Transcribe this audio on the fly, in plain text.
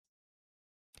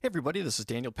Hey everybody, this is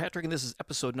Daniel Patrick, and this is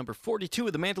episode number 42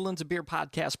 of the Mandolins and Beer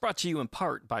podcast, brought to you in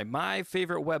part by my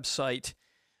favorite website,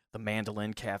 the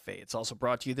Mandolin Cafe. It's also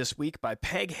brought to you this week by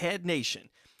Peghead Nation.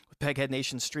 With Peghead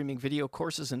Nation streaming video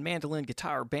courses in mandolin,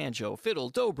 guitar, banjo,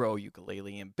 fiddle, dobro,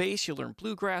 ukulele, and bass, you'll learn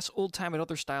bluegrass, old-time, and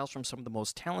other styles from some of the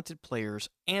most talented players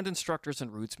and instructors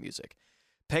in roots music.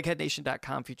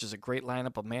 PegheadNation.com features a great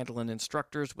lineup of mandolin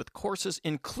instructors with courses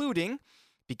including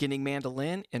beginning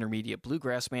mandolin, intermediate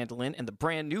bluegrass mandolin, and the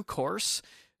brand new course,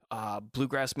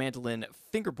 Bluegrass Mandolin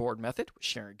Fingerboard Method with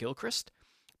Sharon Gilchrist,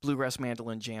 Bluegrass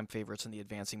Mandolin Jam Favorites and the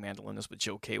Advancing Mandolinist with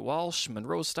Joe K. Walsh,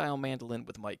 Monroe-style mandolin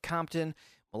with Mike Compton,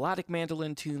 melodic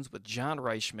mandolin tunes with John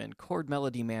Reichman, chord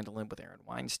melody mandolin with Aaron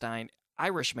Weinstein,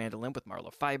 Irish mandolin with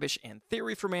Marla Fibish, and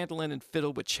theory for mandolin and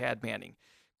fiddle with Chad Manning.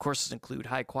 Courses include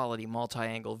high-quality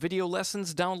multi-angle video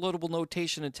lessons, downloadable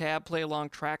notation and tab, play-along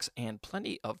tracks, and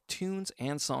plenty of tunes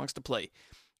and songs to play.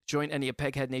 Join any of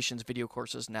Peghead Nation's video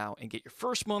courses now and get your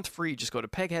first month free. Just go to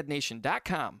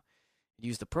pegheadnation.com and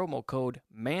use the promo code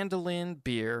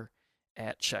MandolinBeer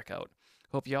at checkout.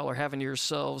 Hope y'all are having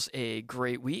yourselves a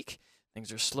great week.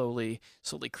 Things are slowly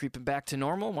creeping back to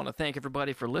normal. Want to thank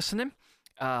everybody for listening.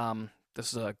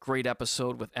 This is a great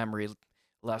episode with Emory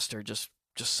Lester, just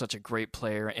such a great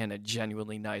player and a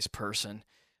genuinely nice person.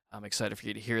 I'm excited for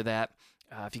you to hear that.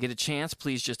 If you get a chance,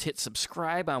 please just hit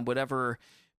subscribe on whatever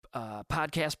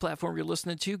podcast platform you're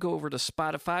listening to. Go over to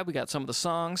Spotify. We got some of the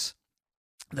songs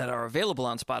that are available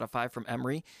on Spotify from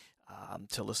Emory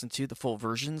to listen to, the full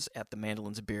versions at the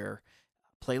Mandolins and Beer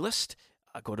playlist.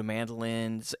 Go to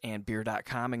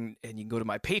mandolinsandbeer.com and you can go to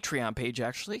my Patreon page,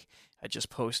 actually. I just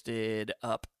posted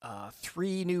up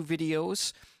 3 new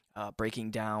videos breaking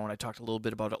down, I talked a little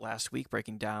bit about it last week,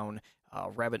 breaking down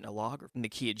Rabbit in a Log from the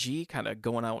key of G, kind of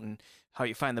going out and how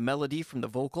you find the melody from the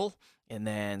vocal, and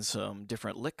then some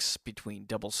different licks between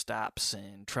double stops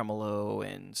and tremolo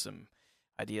and some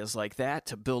ideas like that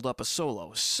to build up a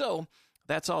solo. So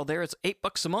that's all there. It's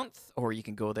 $8 a month, or you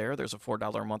can go there. There's a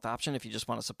 $4 a month option if you just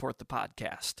want to support the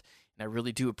podcast. And I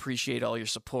really do appreciate all your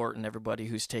support and everybody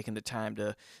who's taken the time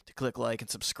to click like and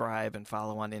subscribe and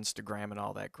follow on Instagram and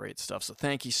all that great stuff. So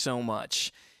thank you so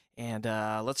much. And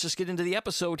let's just get into the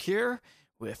episode here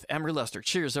with Emory Lester.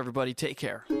 Cheers, everybody. Take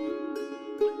care.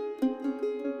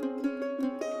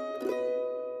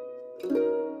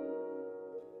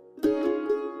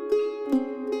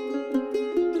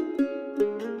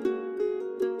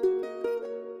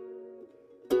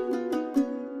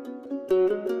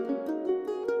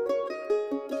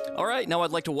 All right, now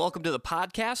I'd like to welcome to the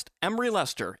podcast Emory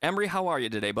Lester. Emory, how are you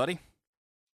today, buddy?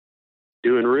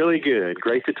 Doing really good.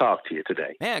 Great to talk to you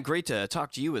today. Man, great to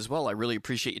talk to you as well. I really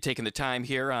appreciate you taking the time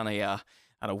here on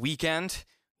a weekend.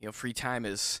 You know, free time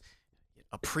is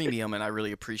a premium, and I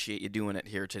really appreciate you doing it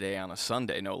here today on a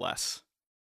Sunday, no less.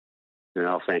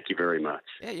 Well, thank you very much.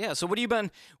 Yeah. So,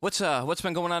 what's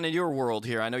been going on in your world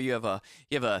here? I know you have a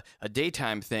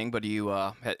daytime thing, but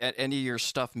any of your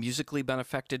stuff musically been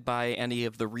affected by any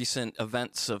of the recent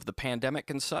events of the pandemic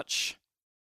and such?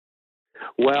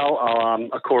 Well,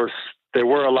 of course, there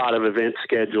were a lot of events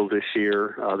scheduled this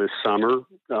year, this summer,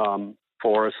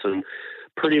 for us, and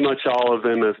pretty much all of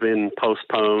them have been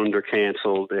postponed or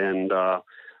canceled. And of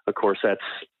course, that's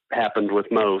happened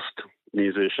with most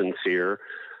musicians here.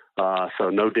 So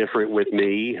no different with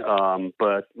me.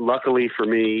 But luckily for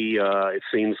me, it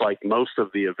seems like most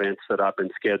of the events that I've been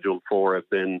scheduled for have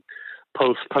been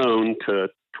postponed to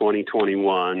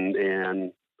 2021,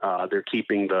 and they're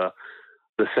keeping the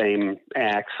same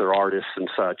acts or artists and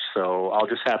such. So I'll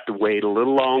just have to wait a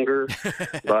little longer,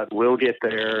 but we'll get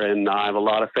there. And I have a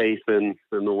lot of faith in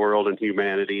the world and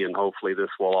humanity, and hopefully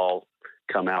this will all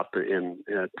come out to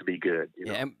be good. You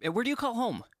know? Yeah, and where do you call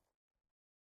home?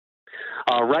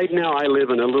 Right now, I live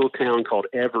in a little town called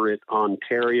Everett,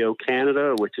 Ontario,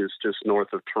 Canada, which is just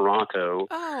north of Toronto.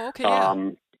 Oh, okay. Yeah.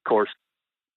 Of course,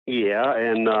 yeah,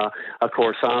 and of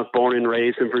course, I was born and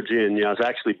raised in Virginia. I was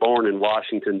actually born in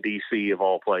Washington, D.C., of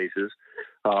all places.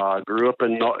 Grew up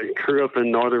in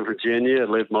Northern Virginia.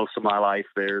 Lived most of my life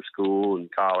there, school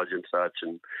and college and such,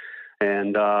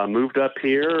 and moved up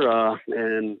here.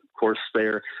 And of course,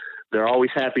 they're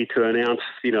always happy to announce,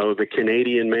 the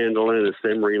Canadian mandolinist,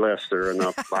 Emory Lester, and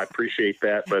I appreciate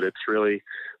that, but it's really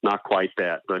not quite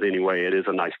that. But anyway, it is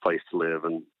a nice place to live,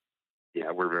 and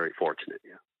yeah, we're very fortunate.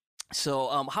 Yeah. So,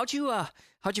 how'd you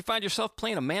find yourself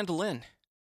playing a mandolin?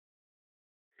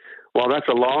 Well, that's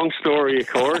a long story, of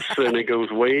course, and it goes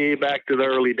way back to the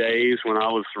early days when I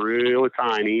was really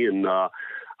tiny, and I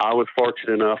was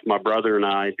fortunate enough. My brother and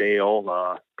I,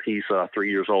 Dale, he's 3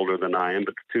 years older than I am,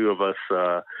 but the two of us.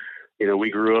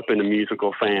 we grew up in a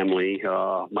musical family.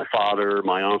 My father,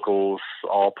 my uncles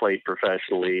all played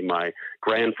professionally. My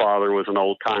grandfather was an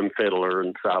old-time fiddler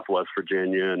in Southwest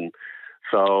Virginia. And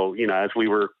so, as we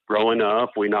were growing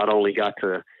up, we not only got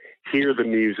to hear the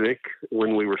music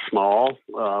when we were small,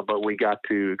 but we got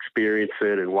to experience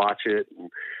it and watch it. And,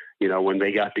 when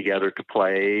they got together to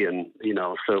play. And,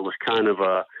 so it was kind of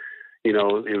it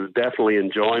was definitely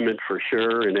enjoyment for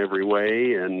sure in every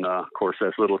way. And, of course,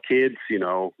 as little kids,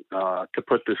 to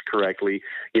put this correctly,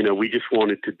 we just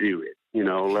wanted to do it,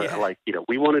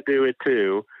 we want to do it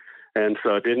too. And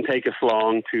so it didn't take us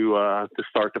long to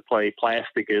start to play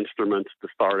plastic instruments to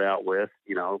start out with,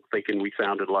 thinking we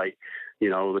sounded like,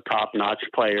 the top-notch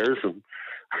players and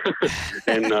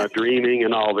and dreaming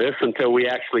and all this until we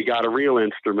actually got a real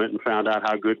instrument and found out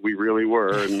how good we really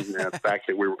were, and the fact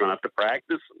that we were going to have to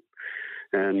practice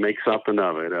and make something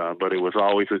of it. But it was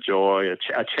always a joy,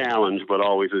 a challenge, but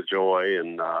always a joy,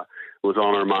 and was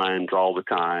on our minds all the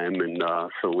time. And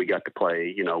so we got to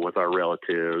play, with our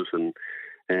relatives.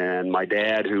 And my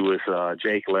dad, who was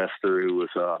Jake Lester, who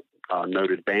was a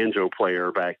noted banjo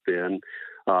player back then,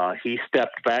 he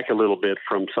stepped back a little bit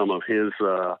from some of his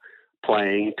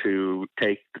playing to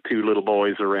take the two little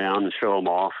boys around and show them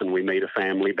off. And we made a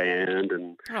family band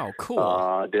and oh,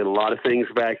 cool. Did a lot of things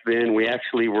back then. We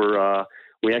actually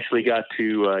got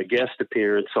to guest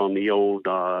appearance on the old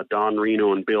Don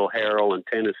Reno and Bill Harrell and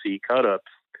Tennessee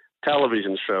Cut-Ups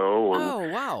television show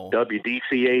on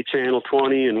WDCA Channel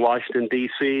 20 in Washington,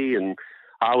 D.C. And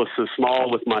I was so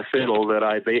small with my fiddle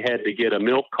that they had to get a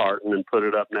milk carton and put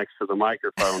it up next to the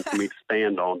microphone for me to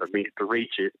stand on to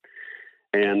reach it.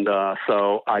 And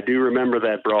so I do remember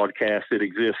that broadcast. It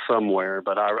exists somewhere,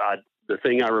 but the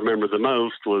thing I remember the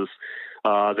most was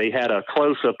they had a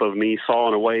close-up of me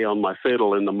sawing away on my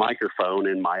fiddle in the microphone,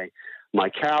 and my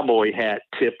cowboy hat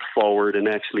tipped forward and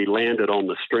actually landed on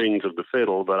the strings of the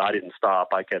fiddle, but I didn't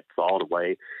stop. I kept sawing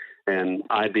away. And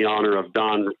I had the honor of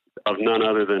none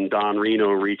other than Don Reno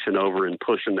reaching over and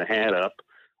pushing the hat up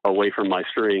away from my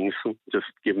strings, just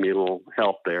giving me a little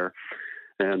help there.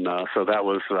 And so that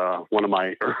was one of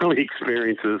my early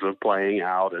experiences of playing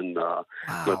out, and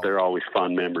but they're always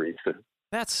fun memories.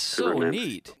 That's so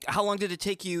neat. How long did it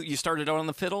take you? You started out on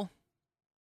the fiddle?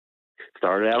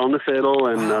 Started out on the fiddle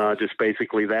and just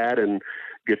basically that and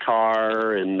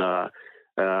guitar, and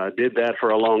did that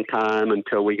for a long time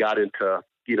until we got into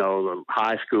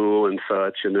high school and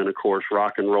such. And then of course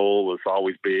rock and roll was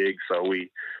always big, so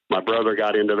my brother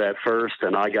got into that first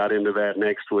and I got into that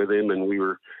next with him, and we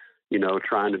were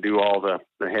trying to do all the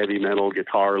heavy metal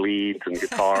guitar leads and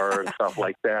guitar and stuff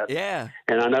like that. Yeah.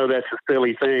 And I know that's a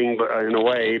silly thing, but in a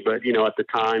way, but at the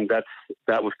time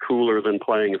that was cooler than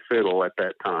playing a fiddle at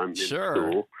that time in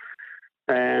school.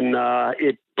 And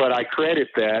but I credit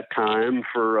that time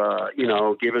for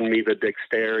giving me the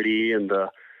dexterity and the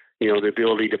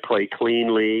ability to play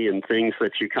cleanly and things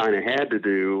that you kind of had to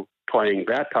do playing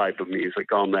that type of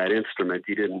music on that instrument.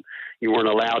 You weren't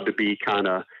allowed to be kind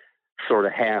of sort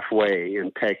of halfway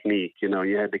in technique.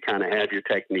 You had to kind of have your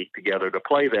technique together to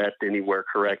play that anywhere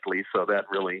correctly. So that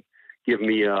really gave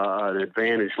me an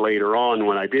advantage later on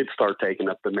when I did start taking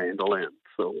up the mandolin.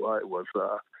 So it was.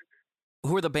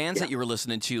 Who were the bands that you were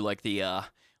listening to, like the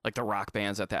rock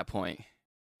bands at that point?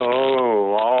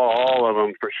 Oh, all of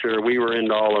them for sure. We were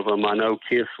into all of them. I know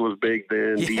Kiss was big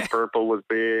then. Yeah. Deep Purple was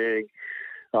big.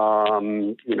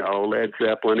 Led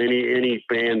Zeppelin. Any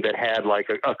band that had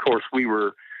of course we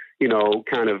were.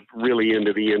 Kind of really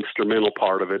into the instrumental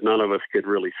part of it. None of us could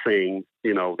really sing,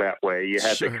 that way. You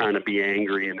had to kind of be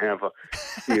angry and have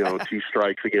two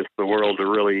strikes against the world to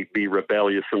really be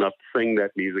rebellious enough to sing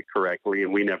that music correctly.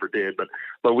 And we never did,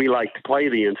 but we liked to play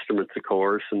the instruments, of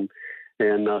course. And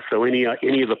so any of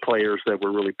the players that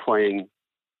were really playing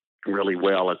really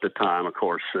well at the time, of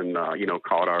course, and,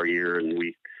 caught our ear, and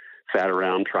we sat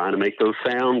around trying to make those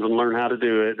sounds and learn how to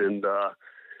do it. And,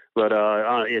 but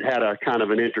it had a kind of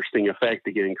an interesting effect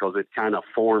again, because it kind of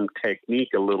formed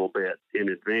technique a little bit in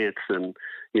advance. And,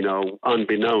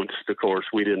 unbeknownst, of course,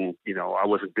 we didn't, I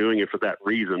wasn't doing it for that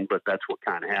reason, but that's what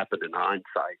kind of happened in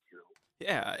hindsight.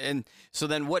 Yeah. And so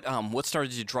then what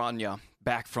started you drawing you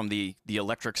back from the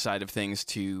electric side of things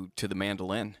to the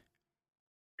mandolin?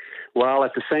 Well,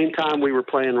 at the same time we were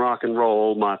playing rock and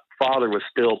roll, my father was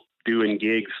still doing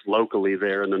gigs locally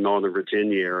there in the Northern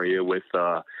Virginia area with,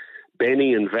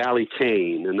 Benny and Valley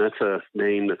Kane, and that's a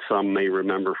name that some may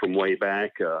remember from way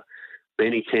back.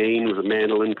 Benny Kane was a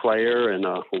mandolin player and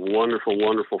a wonderful,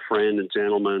 wonderful friend and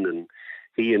gentleman, and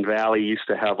he and Valley used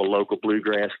to have a local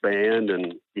bluegrass band,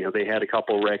 and they had a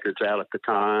couple records out at the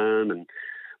time.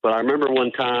 But I remember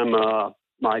one time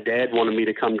my dad wanted me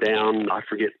to come down. I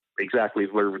forget exactly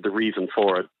the reason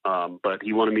for it. But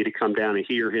he wanted me to come down and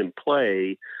hear him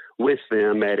play with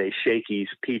them at a Shakey's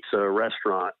Pizza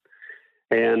restaurant.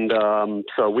 And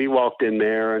so we walked in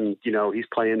there, and he's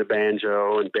playing the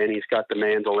banjo, and Benny's got the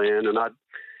mandolin,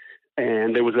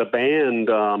 and there was a band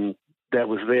that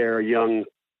was there, a young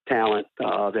talent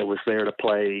that was there to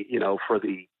play, for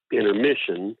the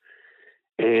intermission.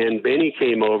 And Benny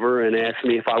came over and asked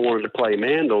me if I wanted to play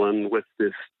mandolin with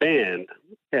this band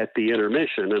at the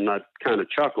intermission, and I kind of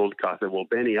chuckled because I said, "Well,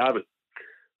 Benny, I haven't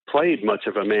played much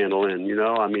of a mandolin,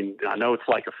 I mean, I know it's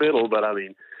like a fiddle, but I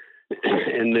mean,"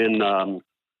 and then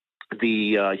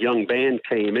the young band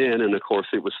came in, and of course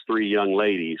it was three young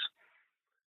ladies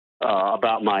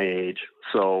about my age.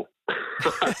 So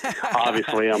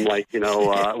obviously I'm like,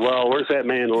 well, where's that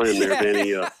mandolin there,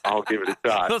 Benny? I'll give it a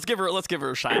shot. Let's give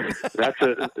her a shot. That's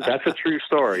a true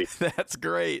story. That's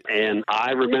great. And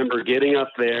I remember getting up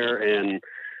there and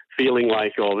feeling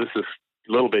like, oh, this is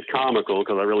a little bit comical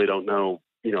because I really don't know,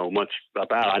 much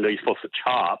about it. I know you're supposed to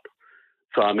chop.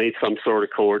 So I made some sort of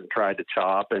chord and tried to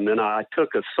chop. And then I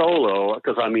took a solo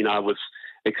because, I was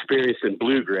experienced in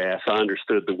bluegrass. I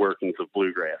understood the workings of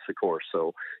bluegrass, of course.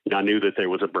 So I knew that there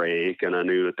was a break, and I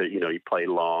knew that, you played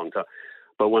long.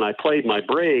 But when I played my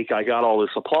break, I got all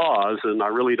this applause, and I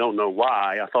really don't know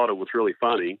why. I thought it was really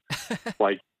funny.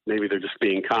 Like, maybe they're just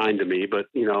being kind to me. But,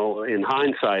 in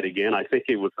hindsight, again, I think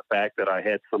it was the fact that I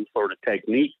had some sort of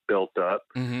technique built up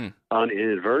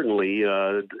inadvertently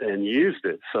and used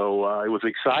it. So it was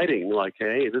exciting. Like,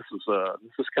 hey, this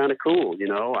is kind of cool.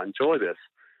 I enjoy this.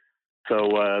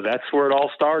 So that's where it all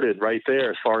started right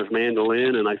there as far as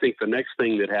mandolin. And I think the next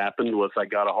thing that happened was I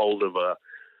got a hold of a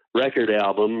record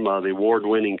album, the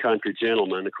award-winning Country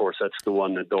Gentleman. Of course, that's the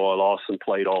one that Doyle Lawson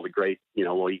played all the great, he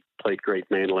played great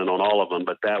mandolin on all of them,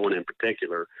 but that one in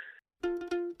particular.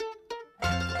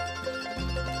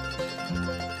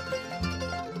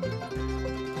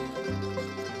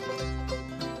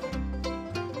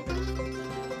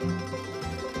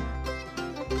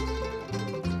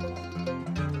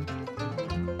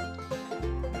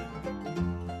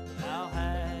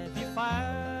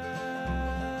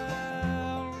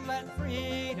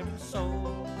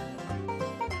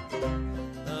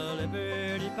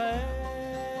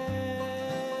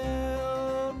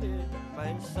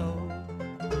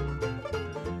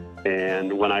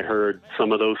 And when I heard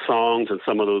some of those songs and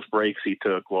some of those breaks he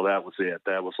took, well, that was it.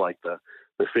 That was like the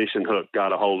fishing hook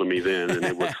got a hold of me then, and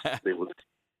it was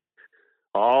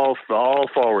all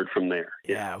forward from there.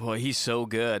 Yeah, well, he's so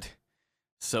good,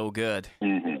 so good.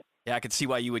 Mm-hmm. Yeah, I could see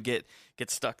why you would get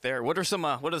stuck there. What are some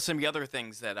of the other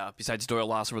things that besides Doyle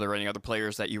Lawson, were there any other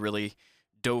players that you really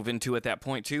dove into at that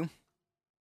point too?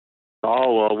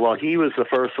 Oh, well, he was the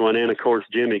first one, and of course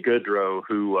Jimmy Goodrow,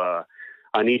 who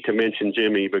I need to mention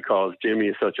Jimmy because Jimmy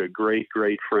is such a great,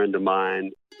 great friend of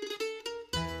mine.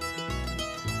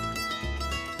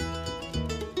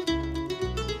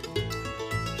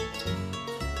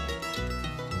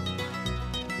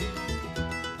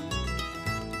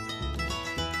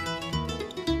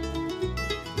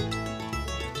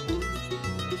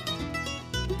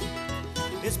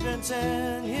 It's been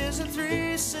 10 years and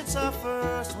 3 since I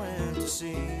first went to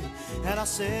sea, and I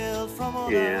sailed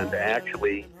from and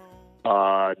actually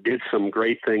did some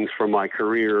great things for my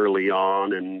career early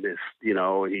on, and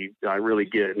I really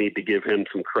need to give him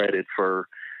some credit for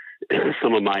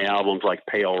some of my albums like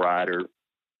Pale Rider,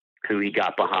 who he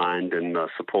got behind and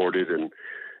supported, and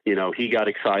he got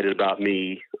excited about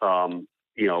me. It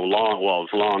was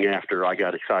long after I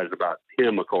got excited about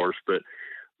him, of course, but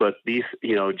these,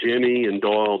 Jimmy and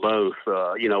Doyle both,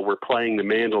 were playing the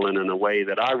mandolin in a way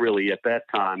that I really at that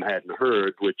time hadn't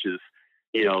heard, which is,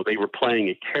 they were playing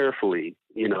it carefully,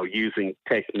 using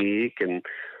technique and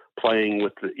playing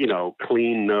with the,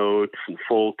 clean notes and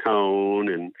full tone,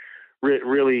 and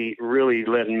really, really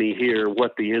letting me hear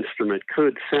what the instrument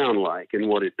could sound like and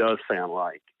what it does sound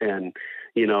like. And,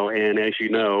 and as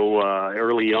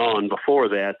early on before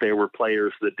that, there were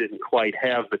players that didn't quite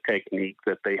have the technique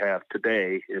that they have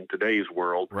today in today's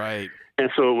world. Right. And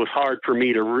so it was hard for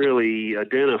me to really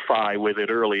identify with it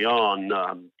early on,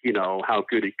 how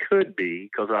good it could be,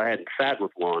 because I hadn't sat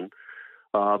with one.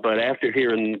 But after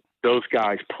hearing those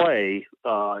guys play,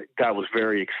 that was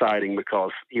very exciting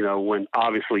because, when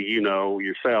obviously,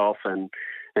 yourself and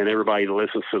everybody that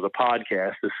listens to the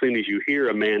podcast, as soon as you hear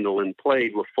a mandolin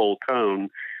played with full tone,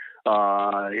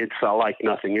 it's like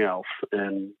nothing else.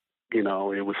 And,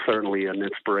 it was certainly an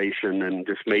inspiration and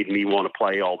just made me want to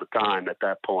play all the time at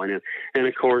that point. And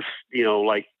of course,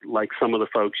 like some of the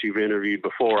folks you've interviewed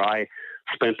before, I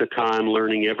spent the time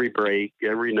learning every break,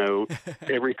 every note,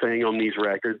 everything on these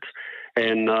records.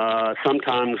 and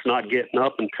sometimes not getting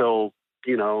up until,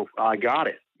 I got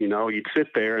it. You'd sit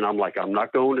there and I'm like, I'm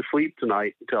not going to sleep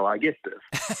tonight until I get this.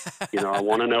 I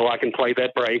want to know I can play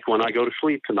that break when I go to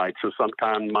sleep tonight. So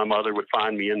sometimes my mother would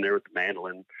find me in there with the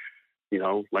mandolin,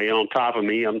 laying on top of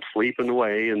me. I'm sleeping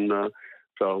away. And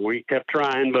so we kept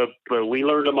trying, but we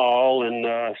learned them all. And,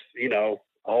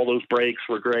 all those breaks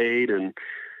were great. And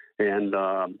I don't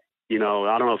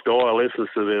know if Doyle listens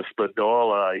to this, but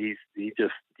Doyle, he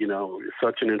just, is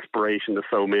such an inspiration to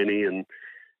so many.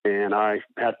 And I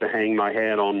have to hang my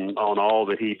hat on all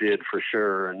that he did for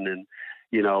sure. And then,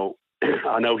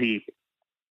 I know he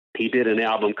did an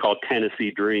album called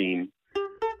Tennessee Dream.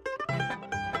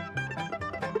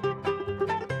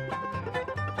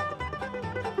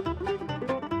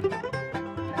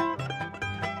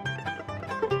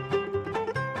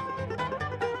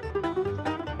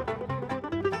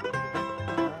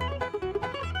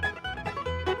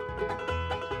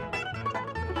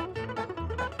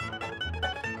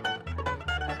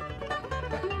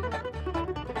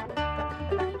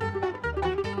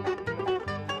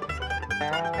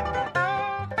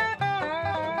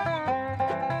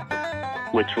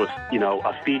 Which was,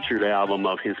 a featured album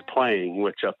of his playing,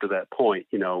 which up to that point,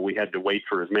 we had to wait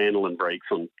for his mandolin breaks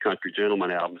on Country Gentleman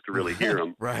albums to really hear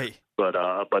him. Right. But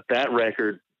that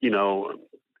record,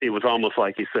 it was almost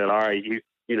like he said, all right, you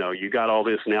got all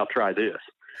this, now try this.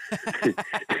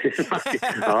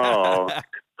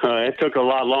 It took a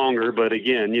lot longer, but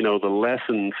again, the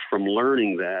lessons from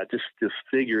learning that, just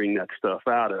figuring that stuff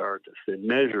out are just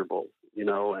immeasurable.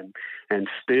 And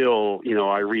still,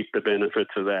 I reap the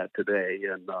benefits of that today.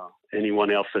 And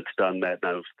anyone else that's done that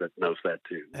knows that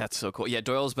too. That's so cool. Yeah,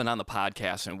 Doyle's been on the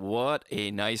podcast, and what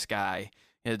a nice guy.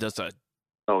 Just a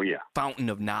fountain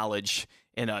of knowledge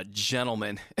and a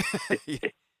gentleman.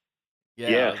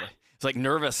 Yeah. It's like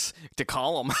nervous to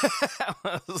call him.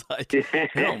 I was like,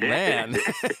 oh man.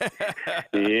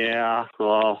 Yeah.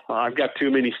 Well, I've got too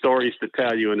many stories to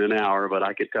tell you in an hour, but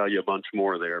I could tell you a bunch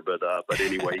more there. But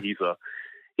anyway, he's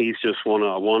just one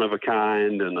of a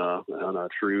kind and a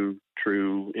true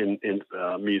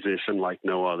musician like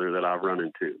no other that I've run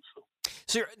into.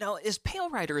 So now, is Pale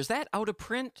Rider, is that out of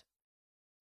print?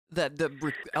 The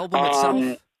album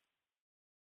itself?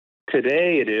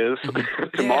 Today it is.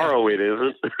 Tomorrow it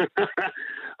isn't.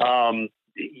 Some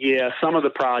of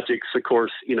the projects, of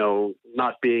course,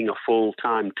 not being a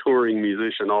full-time touring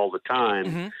musician all the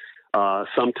time,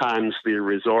 sometimes the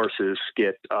resources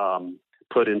get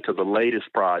put into the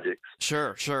latest projects.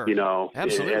 Sure.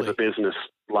 Absolutely. As a business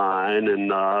line. And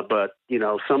but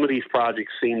some of these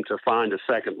projects seem to find a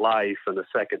second life and a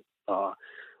second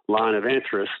line of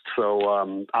interest.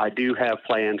 So I do have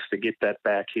plans to get that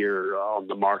back here on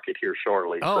the market here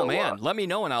shortly. Oh, so, man, let me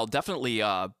know, and I'll definitely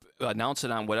announce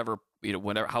it on whatever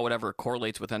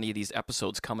correlates with any of these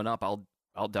episodes coming up. I'll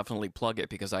definitely plug it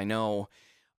because I know,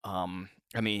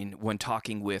 when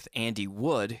talking with Andy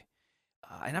Wood,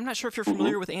 and I'm not sure if you're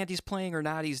familiar with Andy's playing or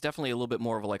not. He's definitely a little bit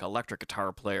more of like electric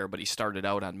guitar player, but he started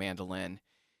out on mandolin.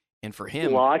 And for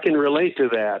him... Well, I can relate to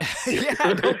that.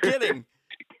 Yeah, no kidding.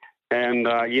 And,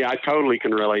 I totally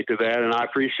can relate to that. And I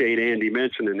appreciate Andy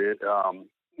mentioning it. Of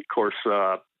course,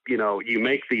 you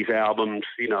make these albums,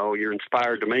 you're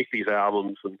inspired to make these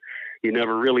albums, and you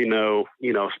never really know,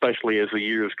 especially as the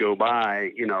years go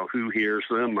by, who hears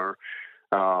them or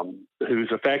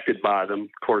who's affected by them.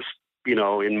 Of course,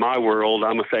 in my world,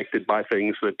 I'm affected by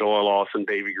things that Doyle Lawson,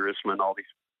 Davey Grisman, all these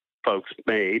folks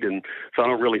made. And so I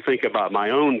don't really think about my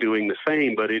own doing the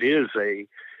same, but it is a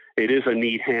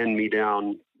neat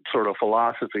hand-me-down sort of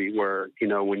philosophy where,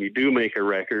 when you do make a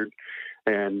record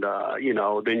and,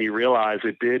 then you realize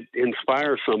it did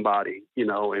inspire somebody,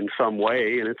 in some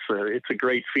way. And it's a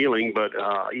great feeling, but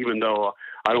even though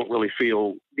I don't really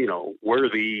feel,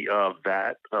 worthy of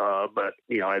that, but,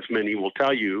 as many will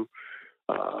tell you,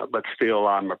 but still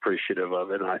I'm appreciative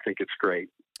of it. And I think it's great.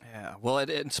 Yeah. Well, it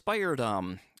inspired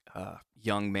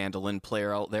young mandolin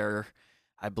player out there,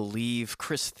 I believe,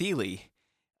 Chris Thiele.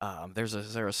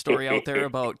 Is there a story out there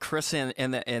about Chris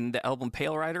and the album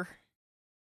Pale Rider?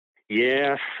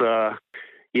 Yes.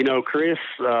 Chris,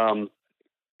 when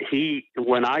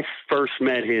I first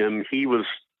met him, he was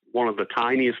one of the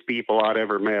tiniest people I'd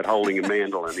ever met holding a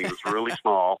mandolin. He was really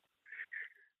small.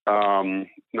 I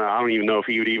don't even know if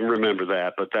he would even remember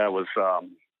that, but that was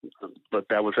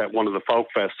at one of the folk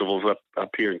festivals up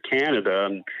here in Canada.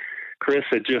 And Chris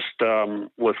had just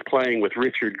was playing with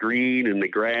Richard Green, and The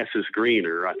Grass is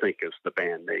Greener, I think is the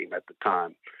band name at the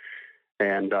time.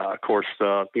 And of course,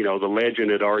 the legend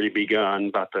had already begun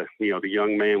about the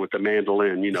young man with the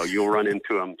mandolin. You'll run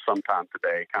into him sometime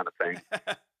today, kind of thing.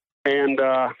 And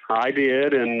I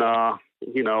did, and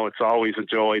it's always a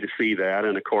joy to see that.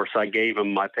 And of course, I gave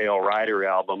him my Pale Rider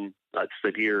album. I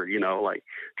said, here, like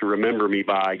to remember me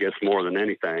by, I guess, more than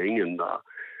anything. And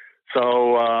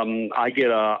so I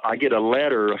get a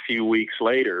letter a few weeks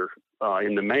later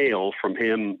in the mail from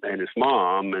him and his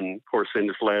mom. And of course, in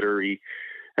this letter, he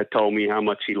had told me how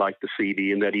much he liked the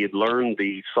CD and that he had learned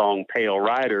the song Pale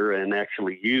Rider and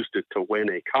actually used it to win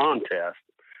a contest.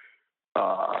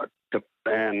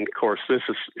 And of course, this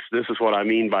is what I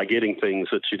mean by getting things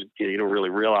that you don't really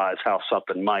realize how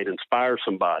something might inspire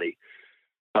somebody.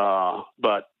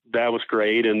 But that was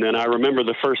great. And then I remember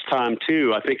the first time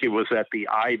too, I think it was at the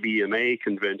IBMA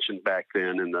convention back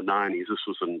then in the 90s.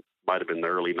 This might have been the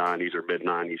early 90s or mid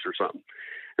 90s or something.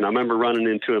 And I remember running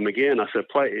into him again. I said,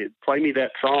 play me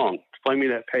that song, play me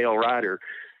that Pale Rider.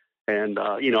 And,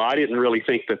 I didn't really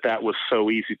think that was so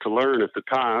easy to learn at the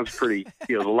time. It was pretty,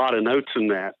 a lot of notes in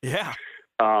that. Yeah.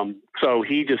 So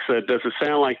he just said, does it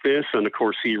sound like this? And of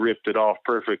course he ripped it off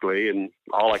perfectly. And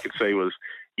all I could say was,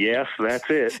 yes, that's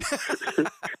it.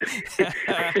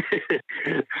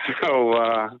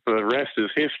 So the rest is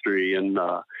history. And,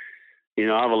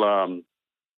 I'm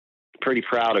pretty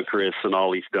proud of Chris and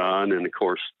all he's done. And of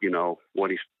course,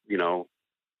 what he's,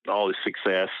 all his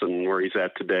success and where he's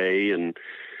at today. And,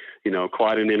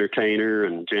 quite an entertainer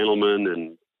and gentleman.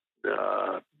 And,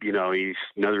 he's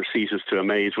never ceases to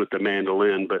amaze with the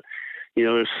mandolin. But,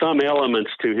 there's some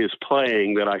elements to his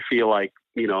playing that I feel like,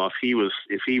 if he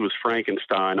was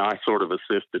Frankenstein, I sort of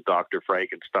assisted Dr.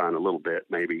 Frankenstein a little bit,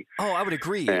 maybe. Oh, I would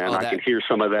agree. And I can hear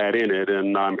some of that in it,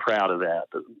 and I'm proud of that.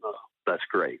 That's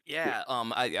great. Yeah.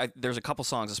 I there's a couple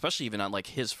songs, especially even on like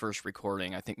his first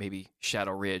recording. I think maybe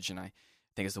Shadow Ridge, and I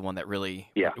think is the one that really.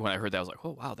 Yeah. When I heard that, I was like,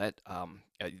 oh wow, that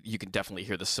you can definitely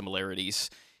hear the similarities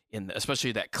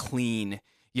especially that clean.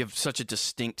 You have such a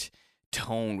distinct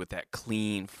tone with that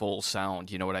clean, full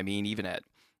sound. You know what I mean? Even at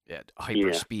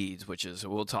hyper speeds, which is,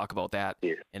 we'll talk about that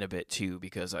in a bit too,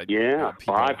 because I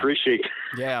appreciate.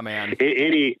 Yeah, man.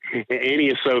 Any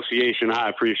association, I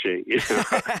appreciate.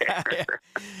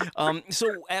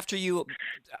 So after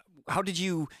how did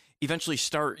you eventually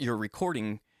start your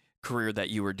recording career that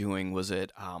you were doing? Was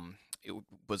it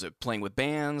playing with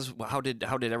bands? How did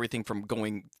everything from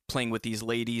playing with these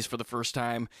ladies for the first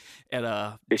time at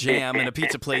a jam in a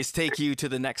pizza place take you to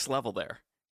the next level there?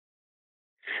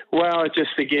 Well, it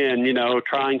just, again,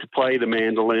 trying to play the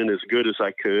mandolin as good as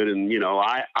I could. And,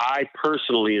 I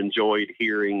personally enjoyed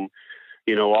hearing,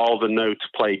 all the notes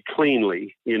played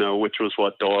cleanly, which was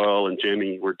what Doyle and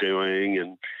Jimmy were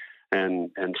doing and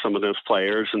some of those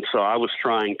players. And so I was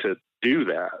trying to do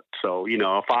that. So,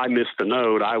 if I missed a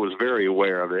note, I was very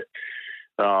aware of it,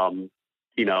 and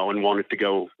wanted to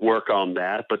go work on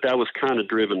that. But that was kind of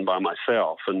driven by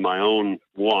myself and my own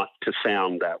want to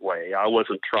sound that way. I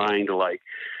wasn't trying to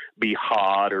be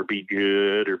hot or be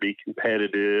good or be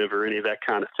competitive or any of that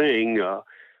kind of thing.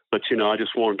 But, I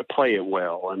just wanted to play it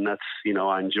well. And that's,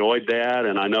 I enjoyed that.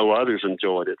 And I know others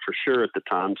enjoyed it for sure at the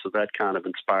time. So that kind of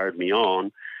inspired me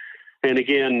on. And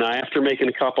again, after making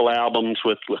a couple albums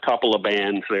with a couple of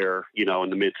bands there, in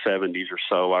the mid 70s or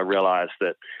so, I realized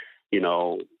that,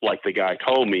 like the guy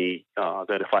told me,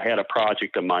 that if I had a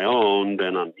project of my own,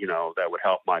 then, that would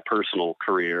help my personal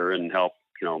career and help,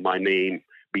 my name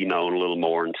be known a little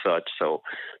more and such. So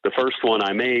the first one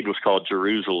I made was called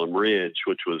Jerusalem Ridge,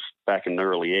 which was back in the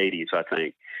early 80s, I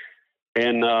think.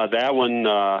 And that one,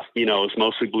 is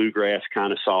mostly bluegrass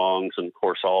kind of songs and, of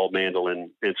course, all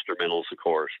mandolin instrumentals, of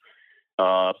course.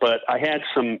 But I had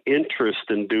some interest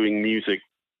in doing music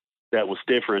that was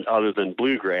different other than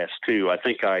bluegrass, too. I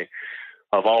think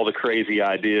of all the crazy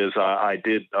ideas, I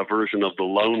did a version of The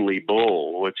Lonely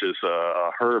Bull, which is a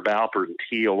Herb Alpert and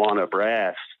Tijuana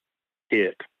brass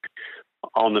hit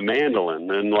on the mandolin.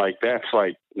 And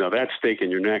that's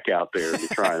sticking your neck out there to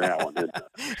try that one.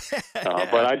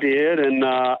 But I did. And,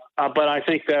 but I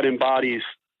think that embodies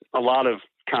a lot of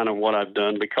kind of what I've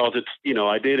done because it's,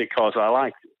 I did it because I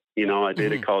liked it. I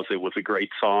did it because it was a great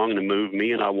song and it moved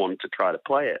me and I wanted to try to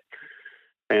play it.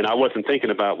 And I wasn't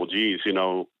thinking about, well, geez,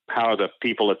 how are the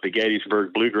people at the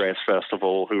Gettysburg Bluegrass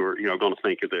Festival who are, going to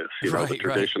think of this, the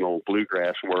traditional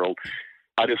bluegrass world.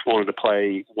 I just wanted to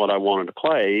play what I wanted to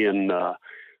play. And,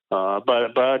 but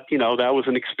that was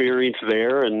an experience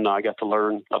there and I got to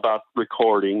learn about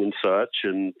recording and such.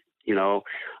 And,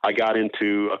 I got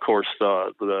into, of course,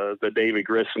 the David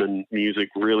Grisman music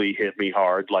really hit me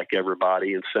hard like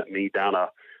everybody and sent me down a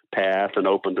path and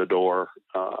opened a door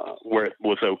where it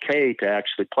was okay to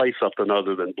actually play something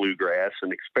other than bluegrass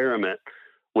and experiment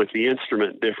with the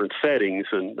instrument in different settings.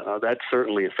 And that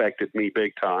certainly affected me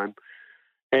big time.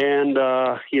 And,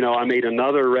 I made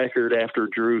another record after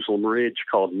Jerusalem Ridge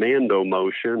called Mando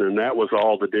Motion, and that was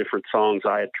all the different songs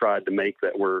I had tried to make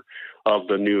that were of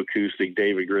the new acoustic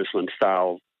David Grisland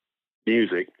style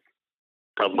music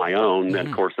of my own. Mm-hmm. And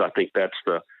of course, I think that's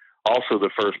also the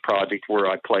first project where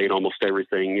I played almost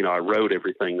everything. I wrote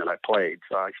everything that I played.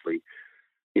 So I actually,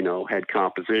 had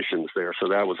compositions there. So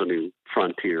that was a new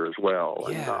frontier as well.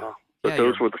 Yeah. And, but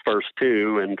those were the first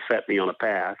two and set me on a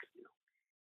path.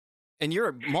 And you're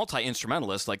a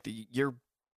multi-instrumentalist. Like you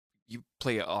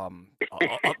play a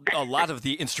lot of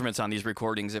the instruments on these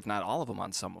recordings, if not all of them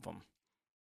on some of them.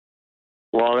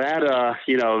 Well,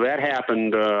 that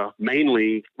happened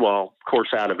mainly, of course,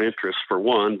 out of interest for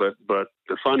one. But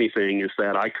the funny thing is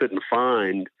that I couldn't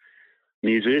find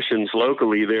musicians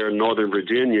locally there in Northern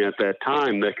Virginia at that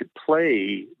time that could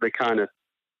play the kind of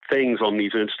things on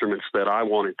these instruments that I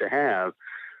wanted to have.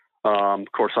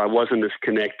 Of course, I wasn't as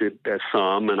connected as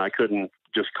some, and I couldn't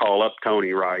just call up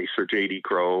Tony Rice or J.D.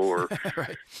 Crowe or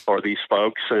right. or these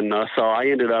folks. And so I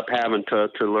ended up having to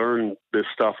learn this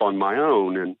stuff on my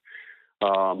own. And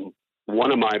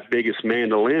one of my biggest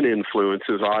mandolin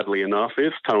influences, oddly enough,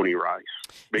 is Tony Rice,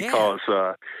 because,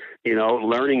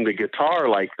 learning the guitar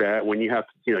like that, when you have,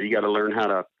 you got to learn how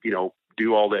to,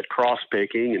 do all that cross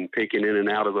picking and picking in and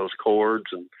out of those chords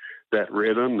and that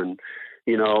rhythm. And,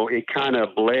 it kind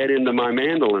of bled into my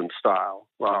mandolin style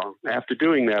after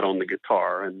doing that on the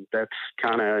guitar. And that's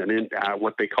kind of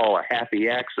what they call a happy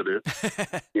accident.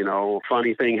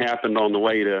 Funny thing happened on the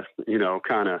way to,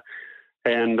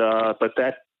 but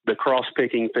the cross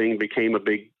picking thing became a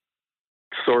big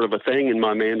sort of a thing in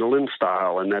my mandolin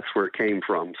style, and that's where it came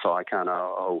from. So I kind of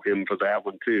owe him for that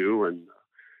one too. And,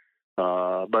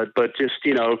 but just,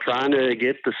 trying to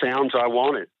get the sounds I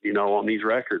wanted, on these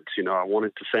records. I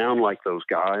wanted to sound like those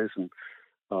guys. And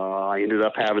I ended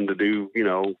up having to do,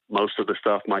 most of the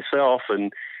stuff myself.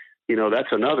 And,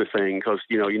 that's another thing, because,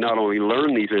 you not only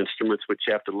learn these instruments, but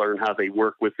you have to learn how they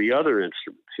work with the other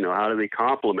instruments. How do they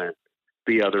complement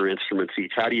the other instruments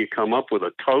each? How do you come up with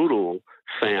a total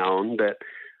sound that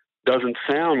doesn't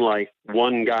sound like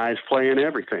one guy's playing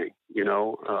everything,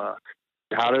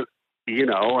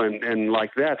 and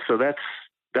like that. So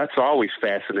that's always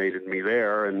fascinated me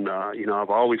there. And, I've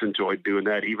always enjoyed doing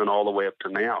that, even all the way up to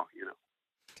now,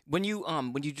 When you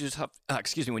do stuff,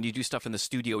 when you do stuff in the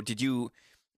studio, did you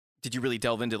really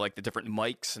delve into like the different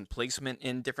mics and placement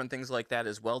in different things like that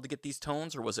as well to get these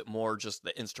tones, or was it more just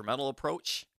the instrumental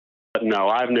approach? No,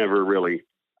 I've never really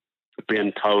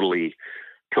been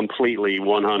completely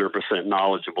 100%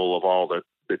 knowledgeable of all the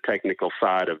technical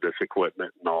side of this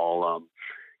equipment and all.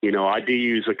 I do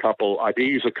use a couple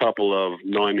of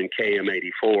Neumann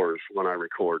KM84s when I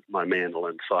record my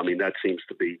mandolin. So, I mean, that seems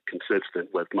to be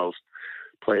consistent with most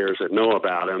players that know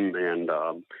about them. And,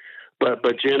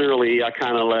 but generally I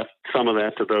kind of left some of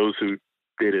that to those who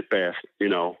did it best,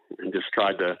 and just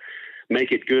tried to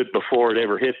make it good before it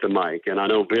ever hit the mic. And I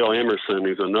know Bill Emerson,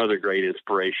 who's another great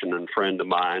inspiration and friend of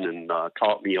mine, and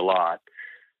taught me a lot.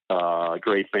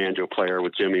 Great banjo player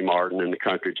with Jimmy Martin and the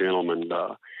Country Gentlemen.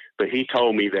 But he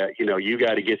told me that, you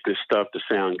got to get this stuff to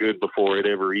sound good before it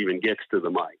ever even gets to the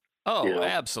mic. Oh,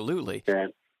 absolutely.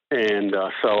 And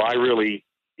so I really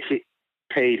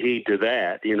paid heed to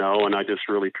that, and I just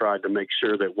really tried to make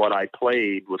sure that what I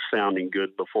played was sounding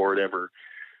good before it ever,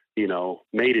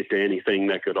 made it to anything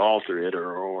that could alter it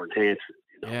or enhance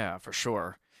it. Yeah, for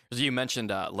sure. As you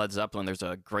mentioned Led Zeppelin, there's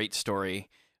a great story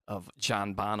of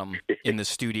John Bonham in the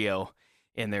studio,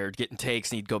 and they're getting takes,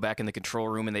 and he'd go back in the control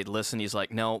room, and they'd listen. He's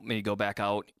like, no, and he'd go back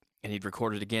out, and he'd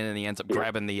record it again, and he ends up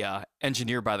grabbing the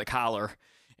engineer by the collar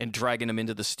and dragging him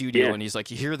into the studio, and he's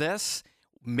like, you hear this?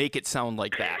 Make it sound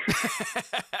like that.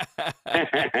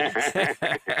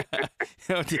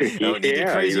 Don't need the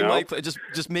crazy mic.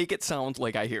 Just make it sound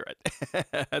like I hear it.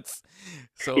 That's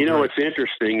so. What's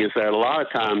interesting is that a lot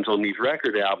of times on these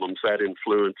record albums that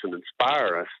influence and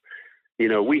inspire us,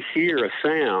 we hear a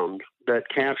sound that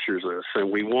captures us, and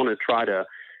we want to try to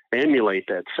emulate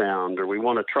that sound, or we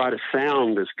want to try to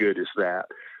sound as good as that.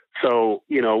 So,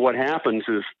 what happens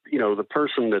is, the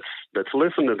person that's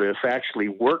listening to this actually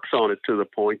works on it to the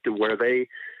point to where they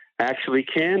actually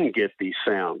can get these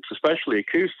sounds, especially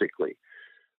acoustically.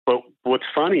 But what's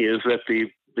funny is that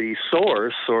the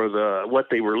source or what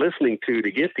they were listening to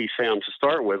get these sounds to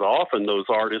start with, often those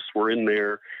artists were in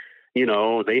there,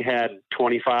 they had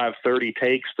 25, 30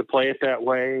 takes to play it that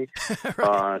way,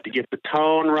 right. To get the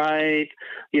tone right.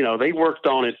 They worked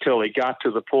on it till they got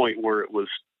to the point where it was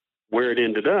where it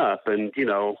ended up. And,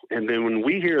 and then when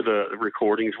we hear the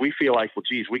recordings, we feel like, well,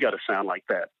 geez, we got to sound like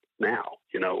that now.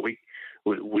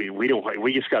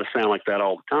 we just got to sound like that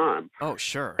all the time. Oh,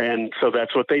 sure. And so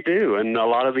that's what they do. And a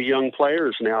lot of the young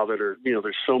players now that are,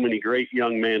 there's so many great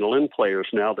young mandolin players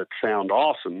now that sound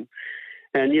awesome.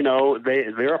 And,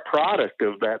 they're a product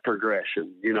of that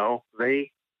progression.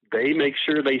 They make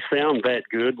sure they sound that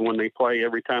good when they play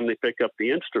every time they pick up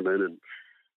the instrument.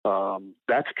 And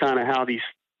that's kind of how these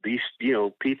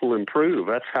people improve.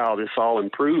 That's how this all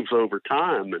improves over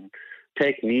time, and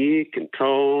technique and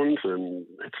tones, and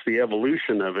it's the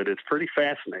evolution of it. It's pretty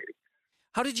fascinating.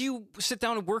 How did you sit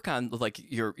down and work on like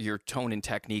your tone and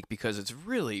technique? Because it's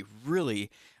really, really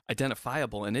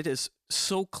identifiable, and it is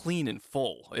so clean and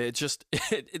full. It just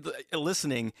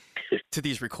listening to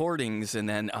these recordings, and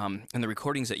then and the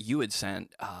recordings that you had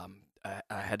sent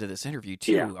ahead of this interview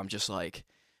too. Yeah. I'm just like,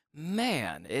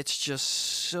 man, it's just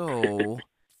so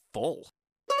full.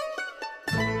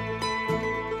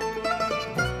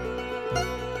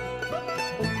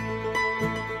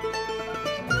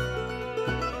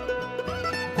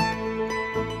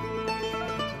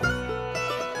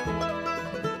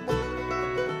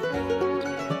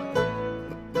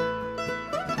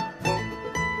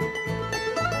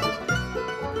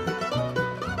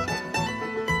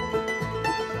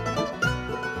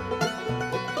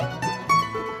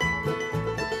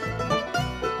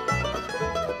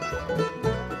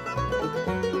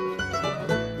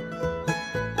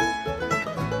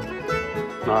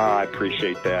 I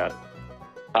appreciate that.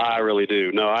 I really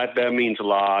do. No, that means a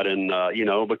lot. And,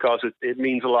 because it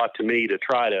means a lot to me to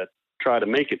try to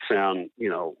make it sound,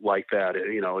 like that.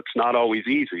 It's not always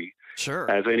easy. Sure.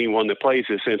 As anyone that plays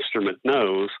this instrument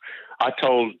knows. I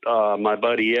told my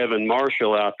buddy Evan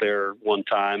Marshall out there one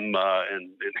time,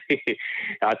 and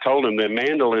I told him that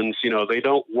mandolins, they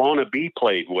don't want to be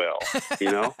played well.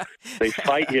 They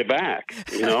fight you back.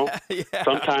 Yeah.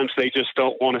 Sometimes they just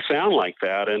don't want to sound like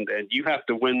that, and you have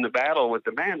to win the battle with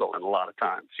the mandolin a lot of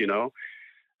times.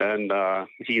 And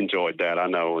he enjoyed that, I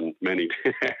know, and many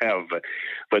have.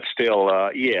 But still,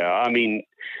 yeah. I mean,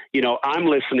 I'm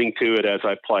listening to it as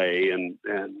I play, and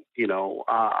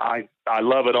I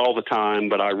love it all the time.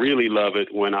 But I really love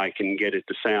it when I can get it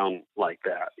to sound like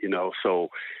that. So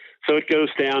it goes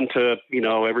down to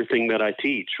everything that I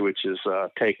teach, which is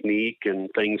technique and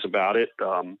things about it.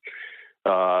 The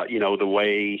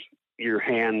way your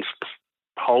hands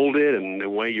hold it, and the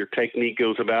way your technique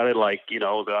goes about it. Like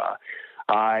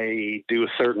I do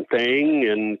a certain thing,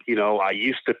 and, I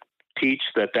used to teach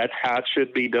that's how it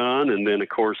should be done. And then, of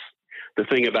course, the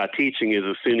thing about teaching is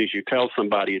as soon as you tell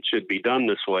somebody it should be done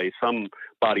this way,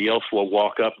 somebody else will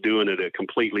walk up doing it a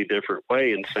completely different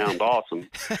way and sound awesome.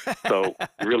 So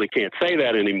you really can't say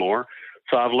that anymore.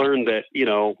 So I've learned that,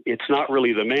 it's not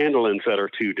really the mandolins that are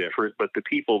too different, but the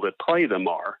people that play them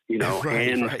are.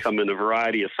 Hands come in a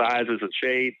variety of sizes and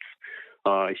shapes.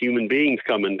 Human beings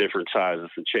come in different sizes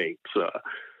and shapes.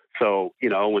 So,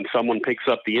 when someone picks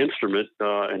up the instrument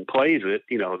and plays it,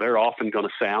 they're often going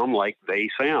to sound like they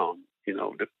sound.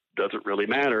 It doesn't really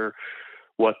matter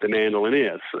what the mandolin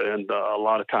is. And a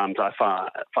lot of times I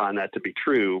find that to be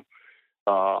true.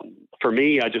 For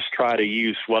me, I just try to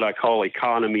use what I call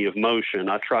economy of motion.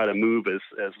 I try to move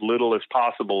as little as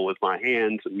possible with my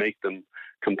hands and make them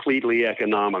completely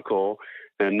economical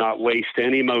and not waste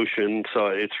any motion. So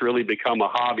it's really become a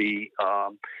hobby,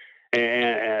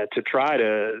 and to try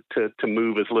to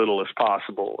move as little as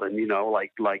possible. And,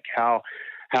 like how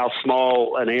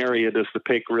small an area does the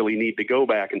pick really need to go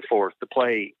back and forth to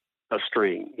play a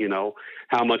string?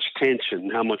 How much tension,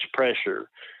 how much pressure,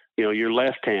 your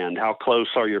left hand, how close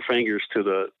are your fingers to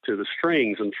the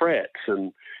strings and frets,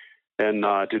 and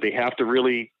do they have to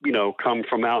really, come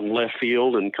from out in left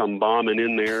field and come bombing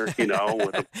in there,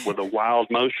 with a wild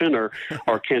motion, or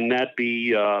can that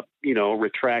be,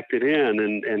 retracted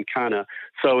in and kind of,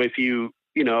 so if you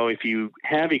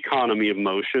have economy of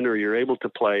motion, or you're able to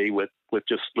play with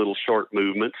just little short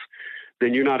movements,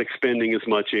 then you're not expending as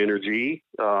much energy.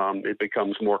 It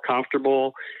becomes more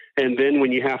comfortable. And then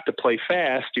when you have to play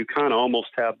fast, you kind of almost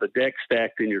have the deck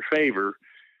stacked in your favor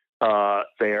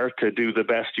there to do the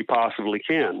best you possibly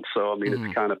can. So, I mean,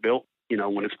 It's kind of built,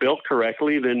 when it's built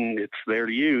correctly, then it's there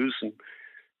to use. And,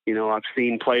 I've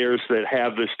seen players that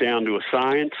have this down to a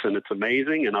science, and it's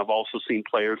amazing. And I've also seen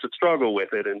players that struggle with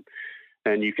it,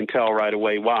 and you can tell right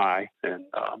away why. And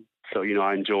so,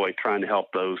 I enjoy trying to help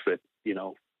those that,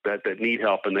 that need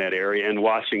help in that area, and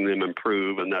watching them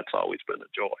improve. And that's always been a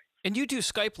joy. And you do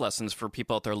Skype lessons for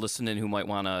people out there listening who might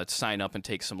want to sign up and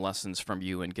take some lessons from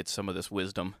you and get some of this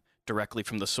wisdom directly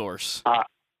from the source.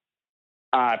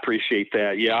 I appreciate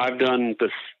that. Yeah, I've done this.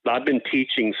 I've been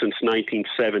teaching since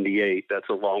 1978. That's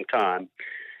a long time.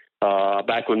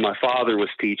 back when my father was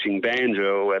teaching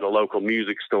banjo at a local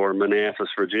music store in Manassas,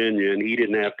 Virginia, and he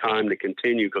didn't have time to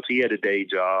continue because he had a day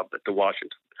job at the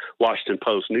Washington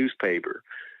Post newspaper.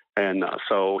 And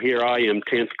so here I am,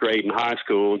 10th grade in high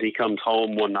school, and he comes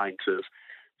home one night and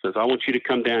says, I want you to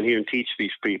come down here and teach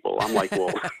these people. I'm like,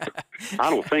 well, I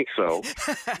don't think so.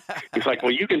 He's like,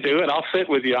 well, you can do it. I'll sit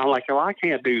with you. I'm like, well, I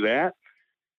can't do that.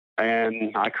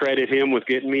 And I credit him with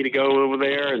getting me to go over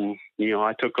there. And,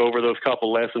 I took over those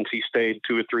couple lessons. He stayed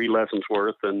 2 or 3 lessons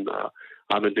worth, and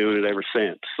I've been doing it ever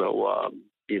since. So,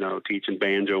 teaching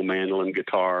banjo, mandolin,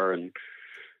 guitar, and,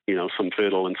 some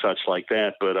fiddle and such like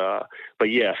that. But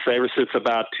yes, ever since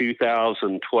about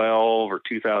 2012 or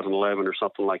 2011 or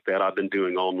something like that, I've been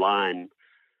doing online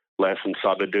lessons. So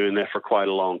I've been doing that for quite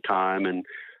a long time. And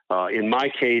in my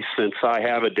case, since I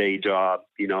have a day job,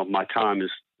 my time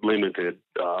is limited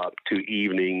to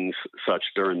evenings, such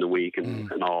during the week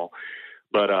and all.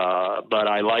 But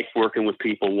I like working with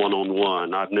people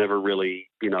one-on-one. I've never really,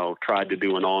 tried to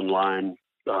do an online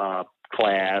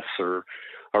class or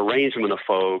arrangement of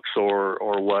folks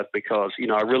or what, because,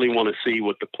 I really want to see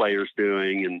what the player's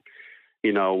doing and,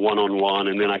 one-on-one,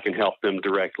 and then I can help them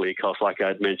directly because, like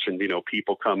I'd mentioned,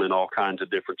 people come in all kinds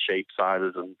of different shapes,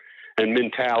 sizes, and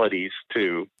mentalities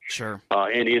too. Sure.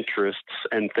 And interests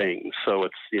and things. So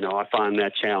it's, I find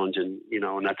that challenging,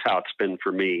 and that's how it's been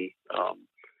for me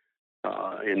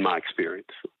in my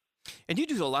experience. And you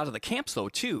do a lot of the camps though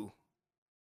too.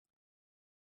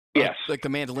 Yes. Like the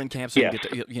mandolin camps. Yes.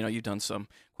 You've done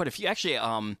quite a few. Actually,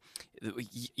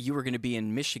 you were going to be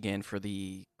in Michigan for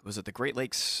was it the Great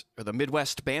Lakes or the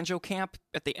Midwest Banjo Camp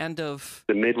at the end of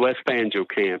the Midwest Banjo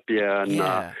Camp? Yeah. And,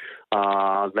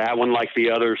 that one, like the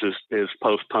others, is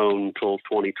postponed till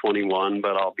 2021,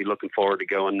 but I'll be looking forward to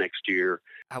going next year.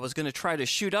 I was going to try to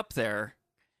shoot up there,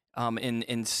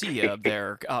 and see you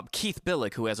there. Keith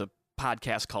Billick, who has a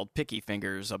podcast called Picky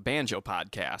Fingers, a banjo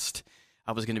podcast.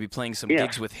 I was going to be playing some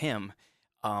gigs with him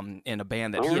in a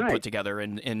band that he had put together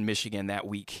in Michigan that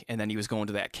week. And then he was going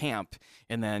to that camp.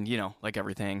 And then, like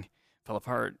everything fell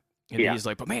apart. And he's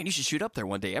like, but man, you should shoot up there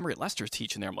one day. Emory Lester's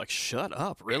teaching there. I'm like, shut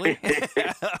up, really?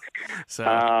 So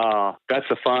that's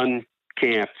a fun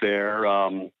camp there.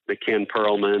 The Ken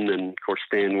Perlman and, of course,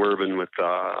 Stan Werben with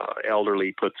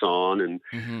Elderly puts on. And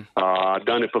I've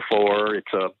done it before.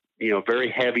 It's a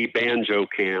very heavy banjo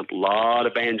camp, a lot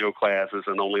of banjo classes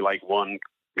and only like one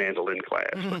mandolin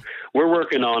class. We're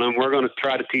working on them. We're going to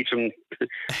try to teach them,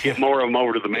 get more of them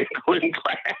over to the mandolin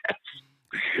class.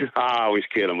 I always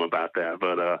kid them about that,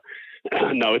 but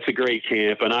no, it's a great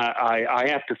camp. And I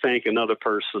have to thank another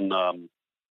person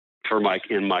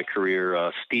in my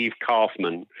career, Steve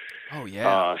Kaufman. Oh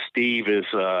yeah. Steve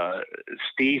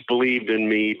believed in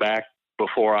me back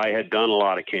before I had done a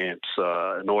lot of camps,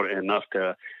 enough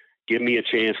to give me a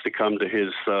chance to come to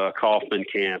his Kaufman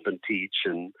camp and teach,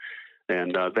 and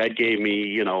that gave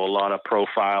me a lot of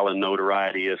profile and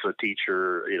notoriety as a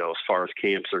teacher, as far as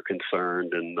camps are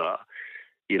concerned. And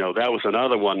that was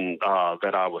another one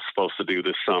that I was supposed to do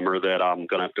this summer that I'm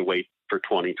going to have to wait for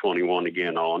 2021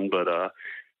 again on,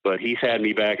 but he's had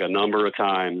me back a number of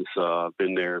times.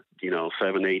 Been there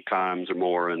 7, 8 times or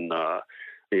more, and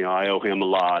I owe him a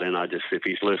lot, and if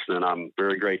he's listening, I'm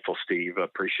very grateful, Steve. I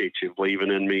appreciate you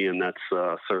believing in me, and that's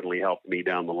certainly helped me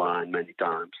down the line many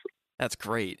times. That's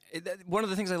great. One of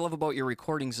the things I love about your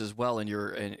recordings as well,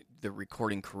 and the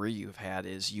recording career you've had,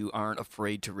 is you aren't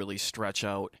afraid to really stretch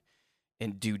out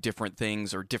and do different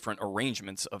things or different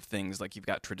arrangements of things. Like you've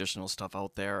got traditional stuff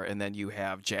out there, and then you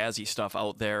have jazzy stuff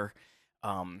out there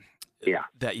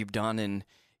that you've done. And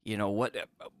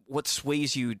what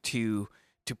sways you to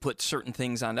put certain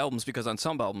things on albums? Because on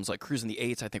some albums, like Cruising the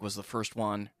Eights, I think was the first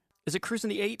one. Is it Cruising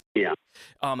the Eight? Yeah.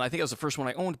 I think it was the first one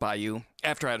I owned by you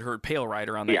after I'd heard Pale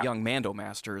Rider on that Young Mando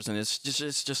Masters, and it's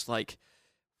just like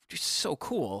it's so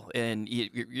cool, and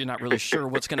you're not really sure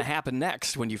what's going to happen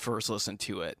next when you first listen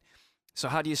to it. So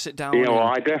how do you sit down? Yeah, well,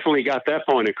 I definitely got that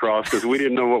point across because we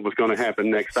didn't know what was going to happen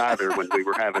next either when we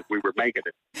were making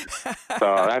it.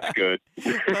 So that's good.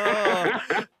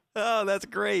 Oh, that's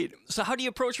great. So how do you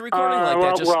approach a recording like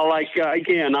that?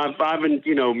 Again, I've been,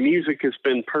 music has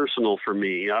been personal for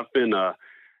me. I've been,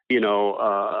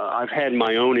 I've had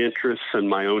my own interests and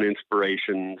my own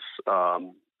inspirations,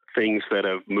 things that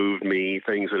have moved me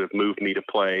to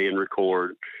play and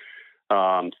record,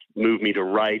 moved me to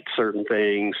write certain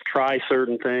things, try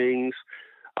certain things.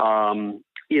 A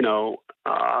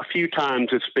few times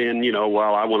it's been,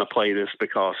 I want to play this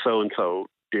because so-and-so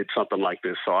did something like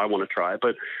this, so I want to try it.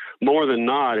 But more than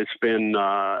not, it's been,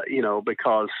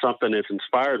 because something has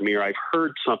inspired me, or I've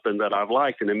heard something that I've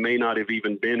liked, and it may not have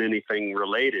even been anything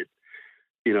related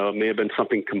it may have been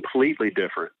something completely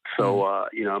different. So,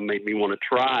 it made me want to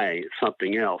try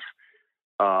something else.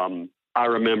 I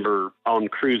remember on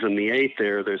Cruising the 8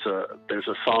 there's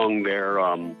a song there.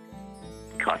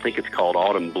 I think it's called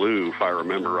Autumn Blue, if I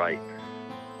remember right.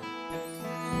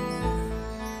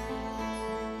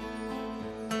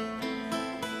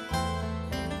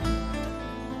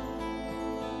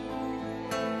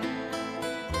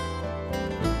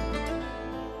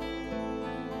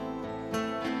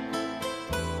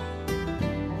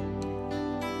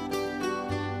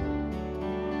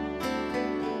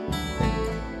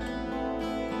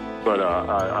 But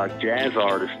a jazz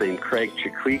artist named Craig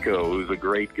Chiquico, who's a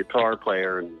great guitar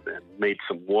player and made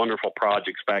some wonderful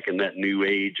projects back in that New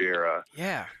Age era.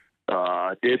 Yeah.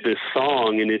 Did this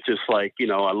song, and it's just like,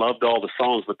 I loved all the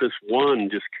songs, but this one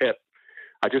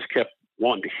I just kept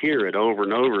wanting to hear it over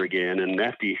and over again. And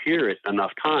after you hear it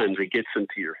enough times, it gets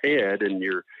into your head, and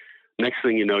next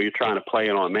thing you know, you're trying to play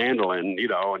it on a mandolin,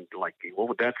 and like, what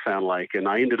would that sound like? And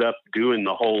I ended up doing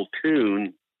the whole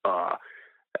tune,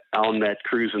 on that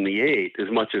Cruising the 8 as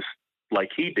much as like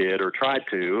he did or tried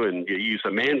to, and you use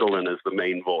a mandolin as the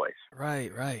main voice. Right.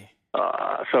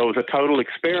 So it was a total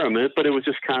experiment, but it was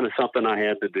just kind of something I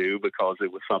had to do because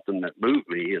it was something that moved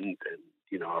me, and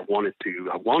I wanted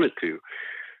to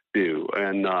do,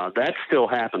 and that still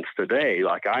happens today.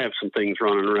 Like, I have some things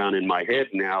running around in my head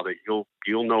now that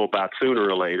you'll know about sooner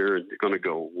or later, and you're going to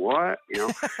go, what,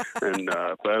 and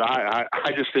but I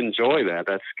just enjoy that.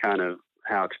 That's kind of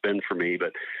how it's been for me,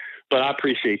 but I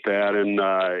appreciate that. And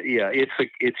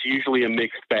it's usually a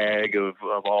mixed bag of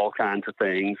all kinds of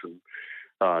things,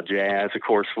 and jazz, of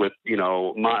course, with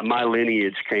my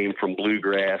lineage came from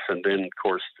bluegrass, and then of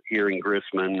course hearing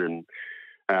Grisman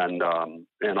and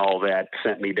all that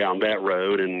sent me down that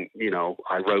road, and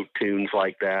I wrote tunes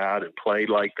like that and played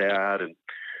like that, and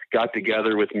got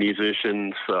together with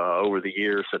musicians over the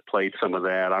years that played some of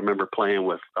that. I remember playing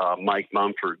with Mike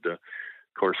Mumford.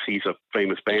 Of course, he's a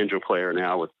famous banjo player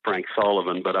now with Frank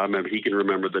Sullivan, but I remember he can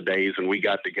remember the days when we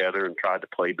got together and tried to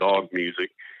play dog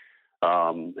music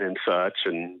and such,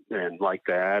 and like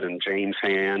that, and James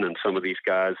Han and some of these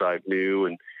guys I knew,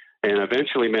 and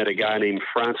eventually met a guy named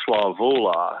Francois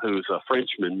Vola, who's a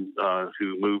Frenchman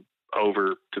who moved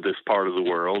over to this part of the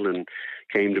world and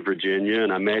came to Virginia,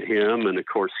 and I met him, and of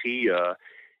course he's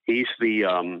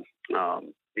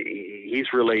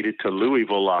related to Louis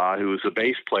Vola, who was a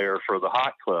bass player for the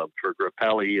Hot Club for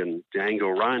Grappelli and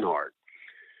Django Reinhardt.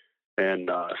 And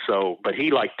but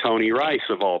he liked Tony Rice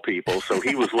of all people, so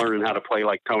he was learning how to play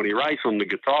like Tony Rice on the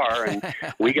guitar, and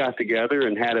we got together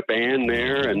and had a band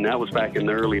there, and that was back in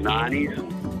the early 90s.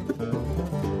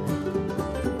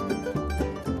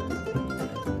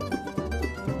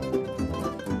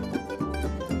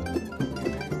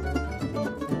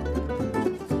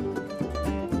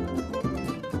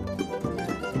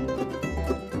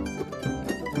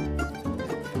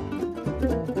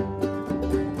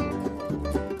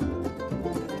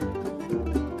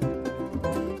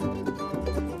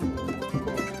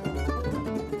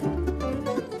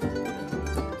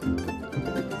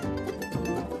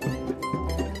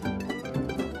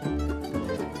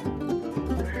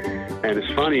 And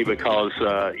it's funny because,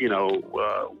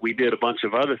 we did a bunch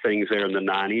of other things there in the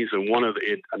 90s. And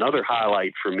another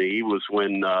highlight for me was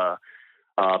when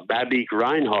Babik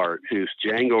Reinhardt, who's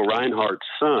Django Reinhardt's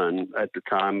son at the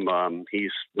time,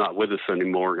 he's not with us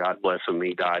anymore, God bless him,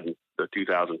 he died in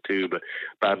 2002. But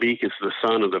Babik is the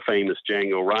son of the famous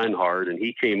Django Reinhardt, and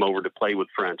he came over to play with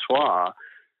Francois.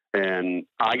 And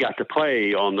I got to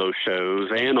play on those shows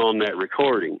and on that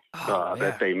recording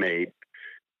that they made.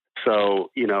 So,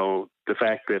 the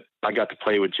fact that I got to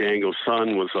play with Django's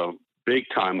son was a big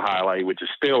time highlight, which is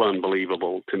still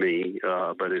unbelievable to me,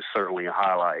 but it's certainly a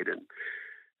highlight.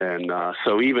 And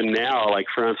so even now, like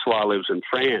Francois lives in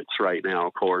France right now,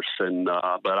 of course,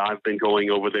 but I've been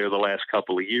going over there the last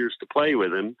couple of years to play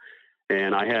with him.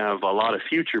 And I have a lot of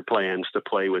future plans to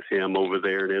play with him over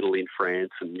there in Italy and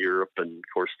France and Europe, and of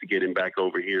course to get him back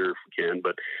over here if we can.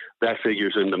 But that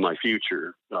figures into my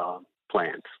future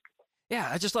plans. Yeah,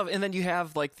 I just love it. And then you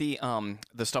have like the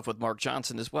stuff with Mark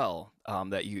Johnson as well,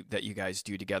 that you guys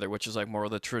do together, which is like more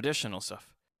of the traditional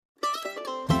stuff.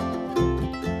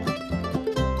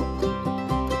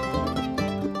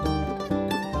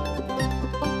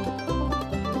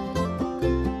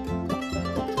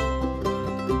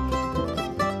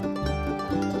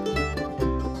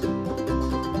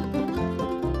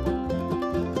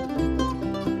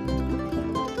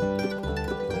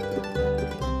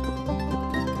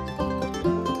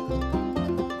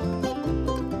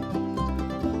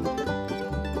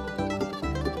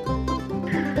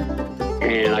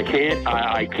 And I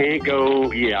can't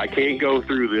go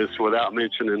through this without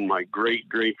mentioning my great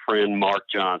friend Mark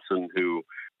Johnson, who,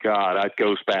 God, that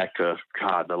goes back to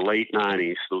the late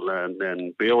 '90s.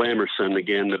 And Bill Emerson,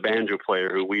 again, the banjo player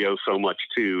who we owe so much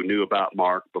to, knew about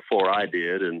Mark before I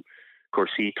did, and of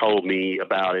course he told me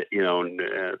about it,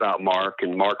 about Mark.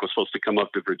 And Mark was supposed to come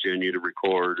up to Virginia to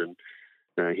record, and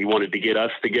he wanted to get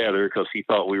us together because he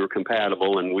thought we were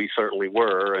compatible, and we certainly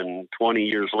were. And 20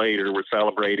 years later, we're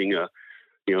celebrating the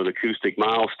Acoustic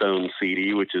Milestone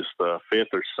CD, which is the fifth,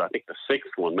 or I think the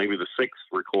sixth one, maybe the sixth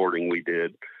recording we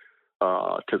did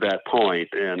to that point.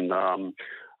 And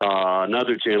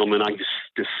another gentleman, I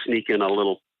just sneak in a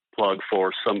little plug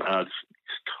for some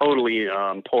totally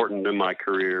important in my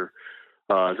career.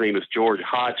 His name is George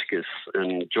Hotchkiss,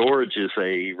 and George is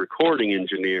a recording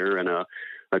engineer and a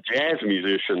jazz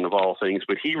musician of all things,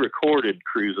 but he recorded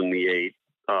Cruisin' the Eight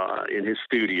in his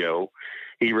studio.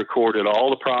 He recorded all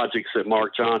the projects that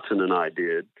Mark Johnson and I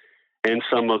did, and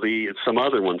some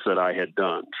other ones that I had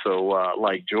done. So,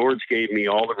 like, George gave me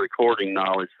all the recording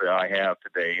knowledge that I have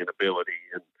today and ability,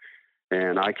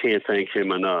 and I can't thank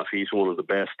him enough. He's one of the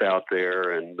best out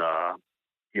there, and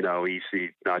he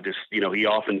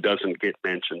often doesn't get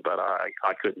mentioned, but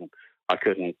I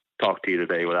couldn't talk to you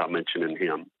today without mentioning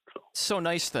him. So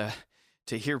nice to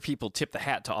hear people tip the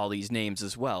hat to all these names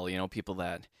as well. People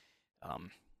that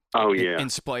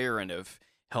inspire and have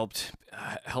helped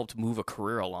move a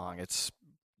career along. It's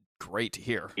great to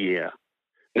hear. Yeah.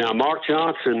 Now, Mark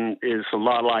Johnson is a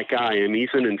lot like I am. He's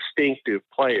an instinctive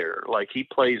player. Like, he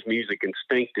plays music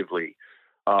instinctively.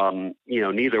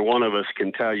 Neither one of us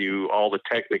can tell you all the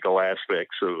technical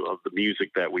aspects of the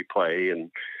music that we play,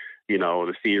 and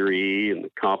the theory and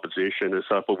the composition and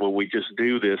stuff. But when we just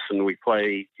do this and we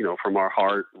play, from our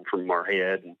heart and from our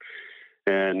head,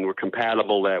 and we're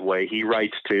compatible that way. He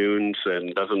writes tunes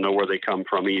and doesn't know where they come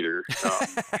from either. So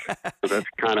that's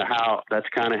kind of how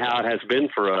it has been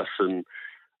for us. And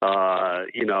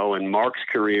and Mark's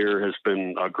career has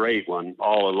been a great one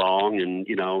all along. And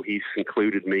he's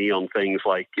included me on things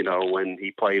like when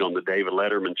he played on the David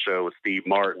Letterman show with Steve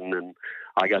Martin, and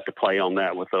I got to play on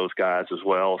that with those guys as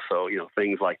well. So,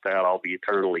 things like that I'll be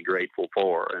eternally grateful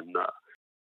for. And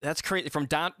that's crazy. From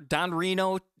Don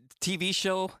Reno TV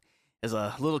show as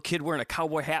a little kid wearing a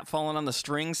cowboy hat falling on the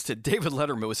strings to David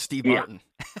Letterman with Steve Martin.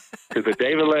 To the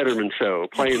David Letterman show,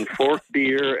 playing fourth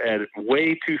deer at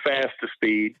way too fast a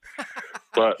speed,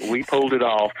 but we pulled it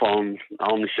off on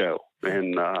the show.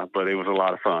 And but it was a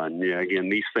lot of fun. Yeah, again,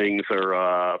 these things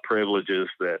are privileges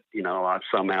that I've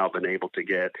somehow been able to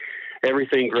get.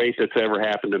 Everything great that's ever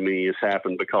happened to me has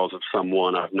happened because of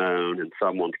someone I've known and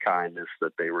someone's kindness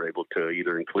that they were able to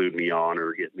either include me on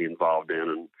or get me involved in.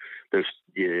 And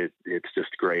it's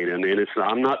just great. And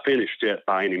I'm not finished yet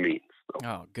by any means. So.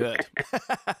 Oh, good.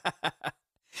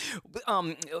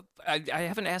 I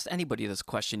haven't asked anybody this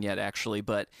question yet, actually,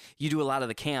 but you do a lot of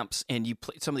the camps, and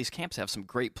some of these camps have some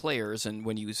great players. And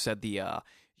when you said the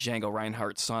Django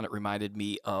Reinhardt son, it reminded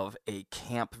me of a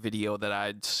camp video that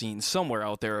I'd seen somewhere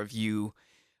out there of you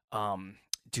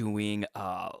doing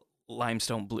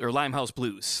Limehouse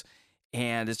Blues.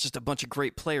 And it's just a bunch of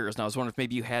great players. And I was wondering if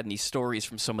maybe you had any stories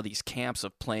from some of these camps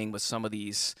of playing with some of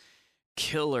these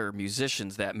killer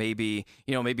musicians that maybe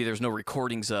there's no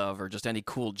recordings of, or just any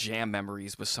cool jam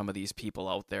memories with some of these people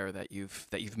out there that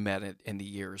you've met in the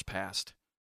years past.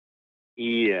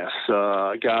 Yes.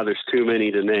 God, there's too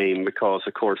many to name because,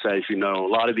 of course, as you know, a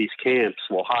lot of these camps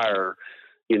will hire,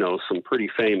 some pretty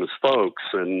famous folks.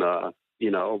 And,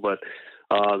 but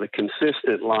the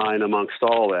consistent line amongst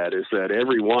all that is that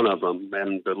every one of them,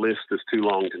 and the list is too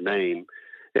long to name,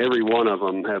 every one of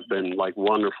them have been like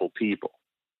wonderful people.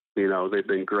 They've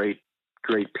been great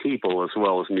people as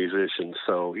well as musicians.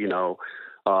 So,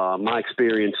 my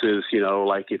experience is,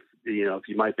 like if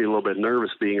you might be a little bit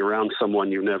nervous being around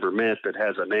someone you've never met that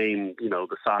has a name,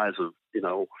 the size of,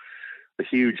 a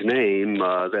huge name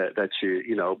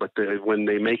but when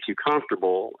they make you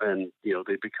comfortable and,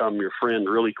 they become your friend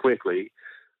really quickly,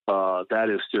 that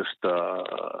is just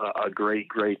a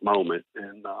great moment.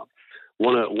 And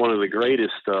one of the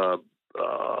greatest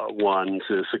ones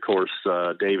is, of course,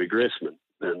 David Grisman.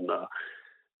 And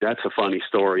that's a funny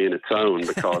story in its own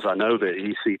because I know that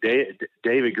you see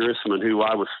David Grisman, who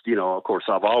I was, of course,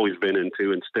 I've always been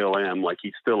into and still am, like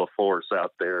he's still a force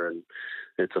out there. And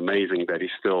it's amazing that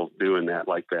he's still doing that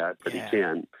like that, but he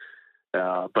can.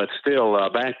 But still,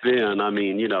 back then, I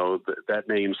mean, that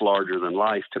name's larger than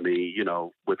life to me,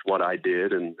 with what I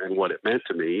did and what it meant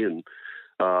to me. And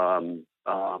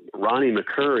Ronnie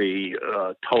McCurry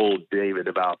told David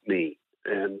about me,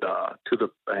 and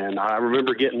I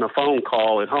remember getting a phone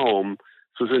call at home.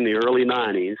 This was in the early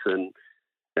 '90s, and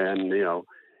and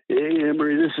hey,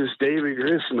 Emory, this is David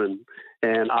Grisman.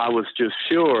 And I was just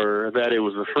sure that it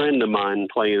was a friend of mine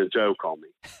playing a joke on me.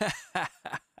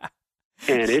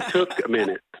 And it took a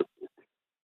minute.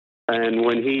 And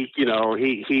when he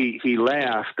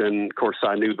laughed, and of course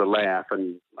I knew the laugh,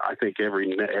 and I think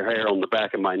every hair on the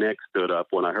back of my neck stood up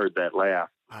when I heard that laugh,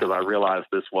 because I realized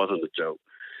this wasn't a joke.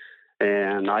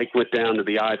 And I went down to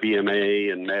the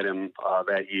IBMA and met him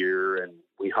that year, and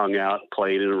we hung out and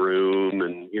played in a room,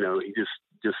 and he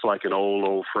just like an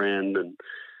old friend, and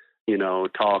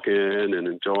talking and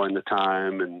enjoying the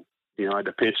time. And I had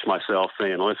to pinch myself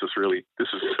saying, "Oh, this is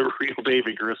the real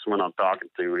David Grisman I'm talking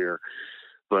to here."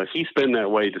 But he's been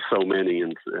that way to so many,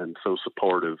 and so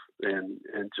supportive, and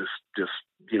just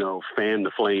fanned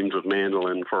the flames of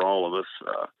mandolin for all of us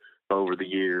over the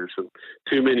years. And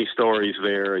too many stories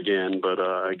there again, but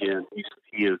again,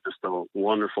 he is just a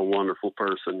wonderful, wonderful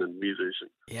person and musician.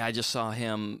 Yeah, I just saw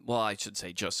him. Well, I should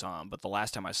say just saw him, but the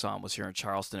last time I saw him was here in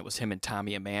Charleston. It was him and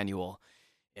Tommy Emmanuel,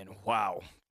 and wow.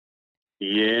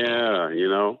 Yeah,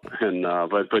 and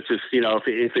but just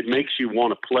if it makes you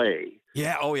want to play.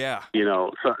 Yeah. Oh, yeah.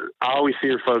 So I always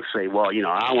hear folks say, "Well,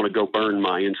 I want to go burn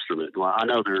my instrument." Well, I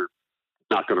know they're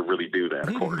not going to really do that,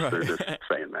 of course. They're just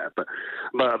saying that.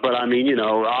 But I mean,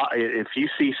 if you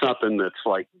see something that's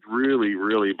like really,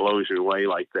 really blows you away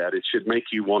like that, it should make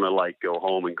you want to like go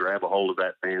home and grab a hold of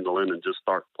that mandolin and just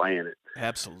start playing it.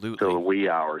 Absolutely. Till the wee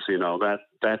hours.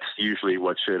 That's usually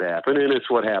what should happen, and it's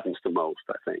what happens to most,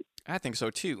 I think. I think so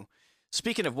too.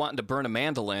 Speaking of wanting to burn a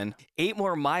mandolin, 8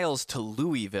 more miles to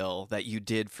Louisville that you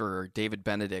did for David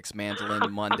Benedict's Mandolin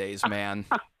Mondays, man.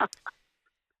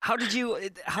 How did you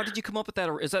come up with that?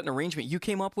 Is that an arrangement you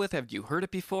came up with? Have you heard it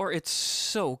before? It's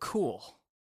so cool.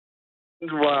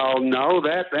 Well, no,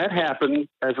 that happened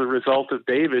as a result of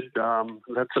David.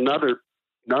 That's another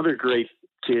great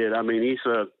kid. I mean, he's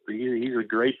a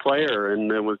great player, and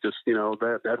it was just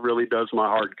that really does my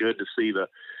heart good to see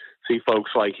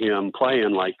folks like him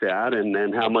playing like that,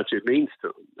 and how much it means to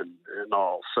him and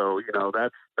all. So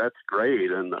that's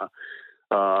great. And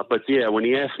but yeah, when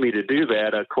he asked me to do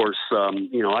that, of course,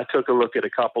 I took a look at a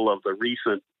couple of the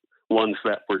recent ones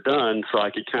that were done, so I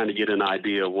could kind of get an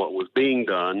idea of what was being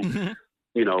done,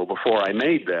 before I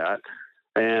made that.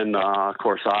 And of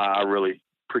course, I really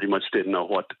pretty much didn't know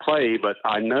what to play, but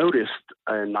I noticed,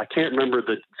 and I can't remember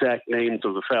the exact names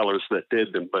of the fellas that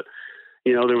did them, but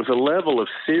there was a level of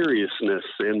seriousness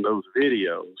in those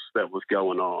videos that was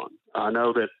going on. I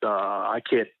know that I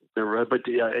can't remember, but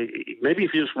maybe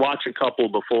if you just watch a couple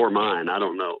before mine, I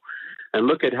don't know, and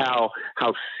look at how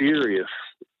serious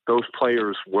those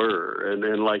players were, and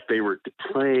then like they were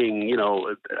playing,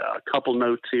 a couple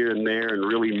notes here and there, and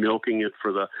really milking it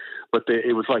but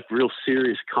it was like real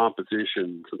serious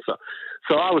compositions and stuff.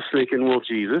 So I was thinking, well,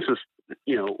 gee, this is,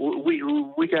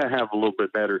 we got to have a little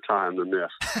bit better time than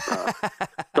this.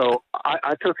 So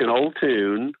I took an old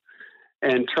tune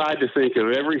and tried to think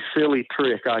of every silly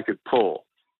trick I could pull.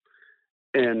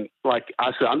 And like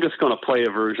I said, I'm just going to play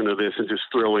a version of this and just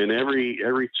throw in every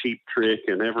cheap trick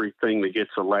and everything that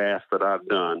gets a laugh that I've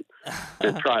done,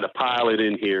 and try to pile it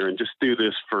in here and just do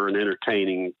this for an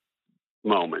entertaining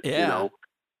moment,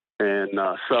 And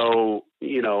so,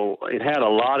 it had a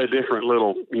lot of different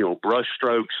little, brush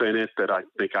strokes in it that I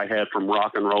think I had from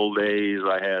rock and roll days.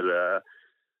 I had,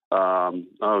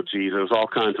 there was all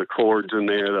kinds of chords in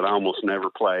there that I almost never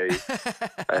play.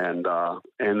 And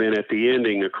then at the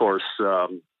ending, of course,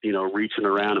 reaching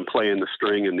around and playing the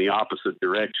string in the opposite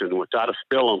direction, which I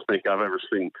still don't think I've ever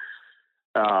seen.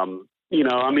 I mean,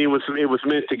 it was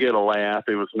meant to get a laugh.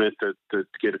 It was meant to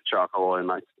get a chuckle.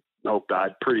 And I'm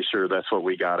pretty sure that's what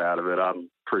we got out of it.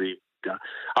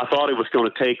 I thought it was going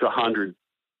to take 100.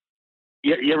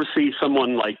 You ever see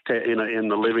someone like in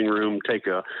the living room take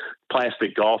a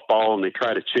plastic golf ball and they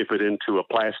try to chip it into a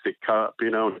plastic cup,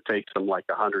 and it takes them like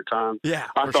 100 times? Yeah.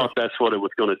 I thought that's what it was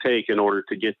going to take in order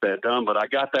to get that done, but I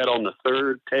got that on the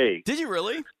third take. Did you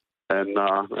really? And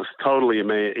I was totally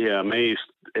amazed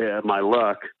at my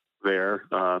luck there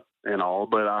and all.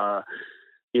 But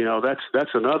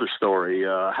that's another story.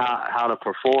 How to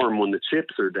perform when the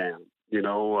chips are down.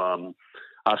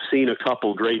 I've seen a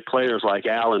couple great players like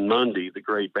Alan Mundy, the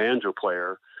great banjo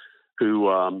player, who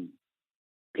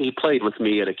he played with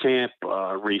me at a camp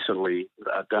recently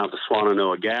down at the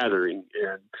Swannanoa Gathering,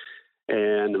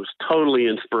 and it was totally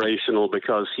inspirational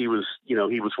because he was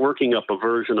working up a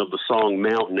version of the song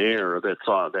Mountain Air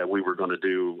that we were going to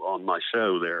do on my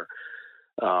show there.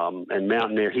 And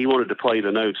Mountain Air, he wanted to play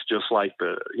the notes just like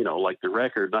the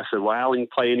record. And I said, well, Alan,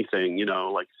 play anything,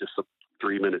 like just a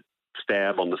 3-minute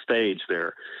stab on the stage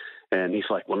there. And he's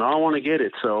like, well, no, I want to get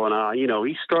it. So, and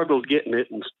he struggled getting it,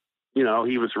 and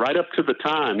he was right up to the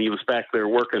time. He was back there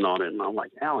working on it. And I'm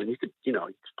like, Alan, you could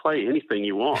play anything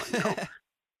you want.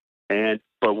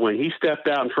 But when he stepped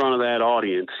out in front of that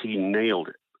audience, he nailed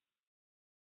it.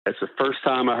 That's the first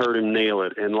time I heard him nail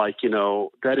it. And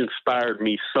that inspired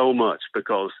me so much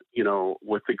because,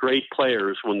 with the great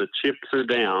players, when the chips are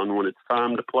down, when it's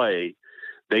time to play,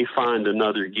 they find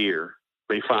another gear.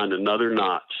 They find another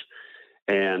notch.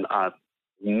 And I've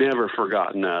never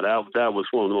forgotten that. That was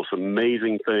one of the most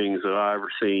amazing things that I ever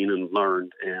seen and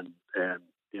learned. And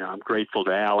I'm grateful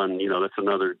to Alan. That's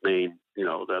another name,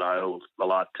 that I owe a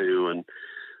lot to. And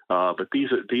but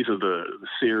these are the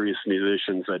serious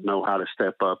musicians that know how to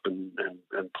step up and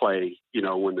play,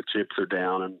 when the chips are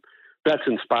down. And that's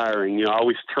inspiring. I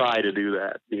always try to do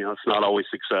that. It's not always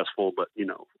successful, but,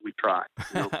 we try.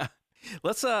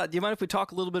 Let's, do you mind if we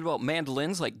talk a little bit about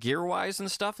mandolins, like gear-wise and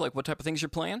stuff? Like what type of things you're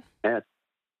playing? Yeah,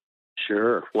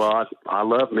 sure. Well, I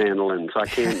love mandolins. I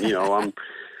can't,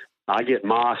 I get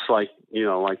moss like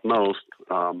most.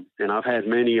 And I've had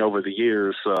many over the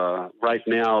years. Right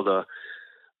now,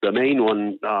 the main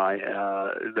one,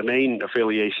 the main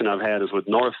affiliation I've had is with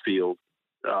Northfield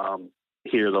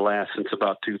here since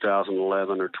about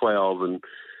 2011 or 12.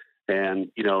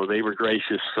 And they were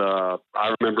gracious. I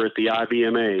remember at the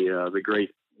IBMA, the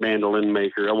great mandolin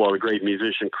maker, the great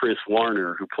musician Chris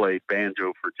Warner, who played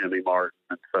banjo for Jimmy Martin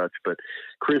and such. But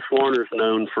Chris Warner's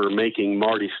known for making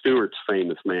Marty Stewart's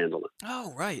famous mandolin.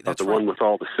 Oh, right. That's the one with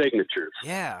all the signatures.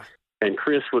 Yeah. And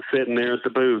Chris was sitting there at the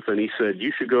booth, and he said,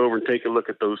 "You should go over and take a look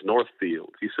at those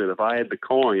Northfields." He said, "If I had the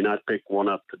coin, I'd pick one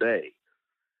up today."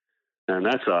 And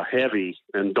that's a heavy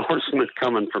endorsement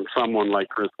coming from someone like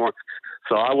Chris Warner.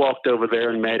 So I walked over there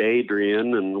and met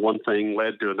Adrian, and one thing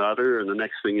led to another. And the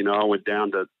next thing you know, I went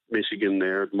down to Michigan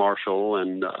there at Marshall,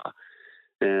 and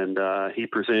he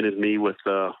presented me with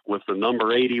the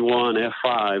number 81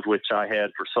 F5, which I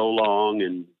had for so long.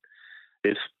 And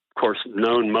it's, of course,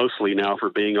 known mostly now for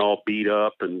being all beat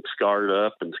up and scarred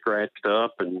up and scratched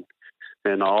up and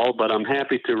all. But I'm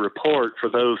happy to report, for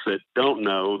those that don't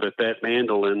know, that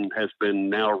mandolin has been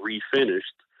now refinished.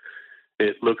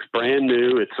 It looks brand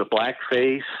new. It's a black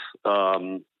face.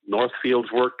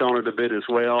 Northfield's worked on it a bit as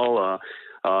well.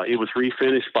 It was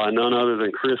refinished by none other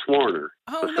than Chris Warner.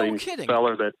 Oh, the same kidding.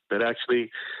 Feller that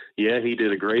actually, he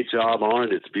did a great job on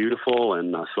it. It's beautiful.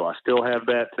 And so I still have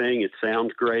that thing. It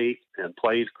sounds great and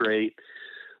plays great.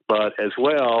 But as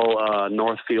well,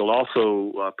 Northfield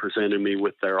also presented me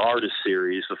with their artist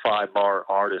series, the 5-bar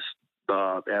artist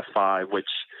F5, which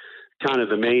kind of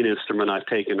the main instrument I've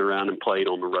taken around and played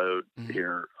on the road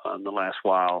here in the last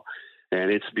while. And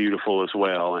it's beautiful as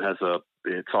well.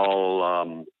 It's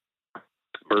all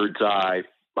bird's eye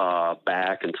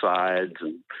back and sides,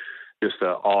 and just an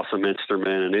awesome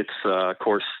instrument. And it's, of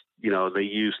course, they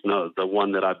used the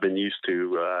one that I've been used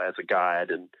to as a guide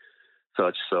and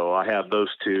such. So I have those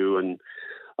two.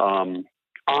 And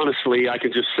honestly, I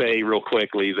can just say real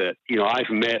quickly that, I've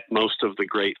met most of the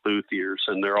great luthiers,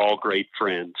 and they're all great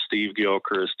friends. Steve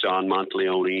Gilchrist, John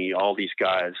Monteleone, all these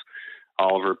guys,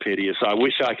 Oliver Pitius. I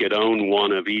wish I could own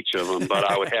one of each of them, but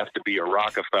I would have to be a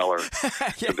Rockefeller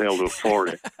to be able to afford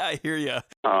it. I hear you.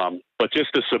 But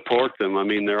just to support them, I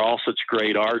mean, they're all such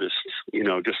great artists,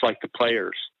 just like the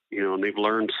players, and they've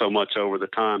learned so much over the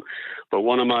time. But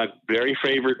one of my very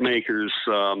favorite makers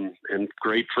and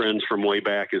great friends from way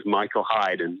back is Michael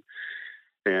Hayden.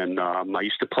 And I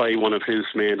used to play one of his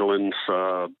mandolins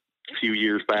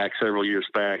several years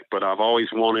back, but I've always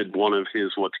wanted one of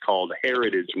his what's called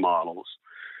heritage models,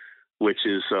 which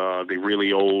is the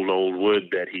really old wood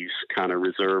that he's kind of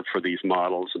reserved for these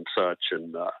models and such.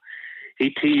 And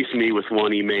he teased me with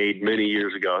one he made many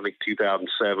years ago, I think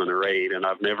 2007 or 8, and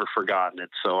I've never forgotten it.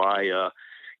 So I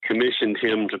commissioned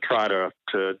him to try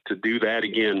to do that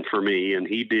again for me, and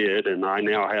he did. And I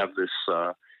now have this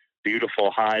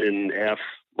beautiful Haydn F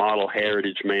model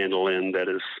heritage mandolin that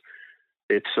is,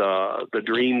 it's the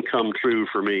dream come true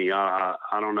for me. I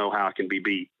don't know how it can be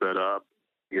beat, but I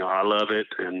love it.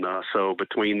 And so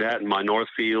between that and my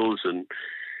Northfields and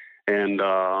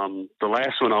the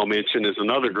last one I'll mention is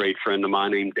another great friend of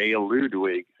mine named Dale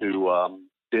Ludwig, who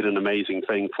did an amazing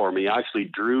thing for me. I actually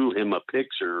drew him a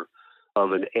picture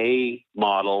of an A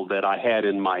model that I had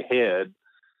in my head.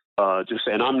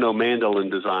 And I'm no mandolin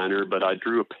designer, but I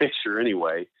drew a picture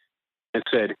anyway and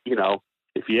said,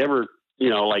 if you ever,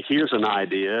 like, here's an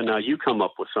idea. Now you come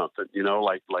up with something,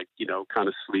 kind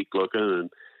of sleek looking.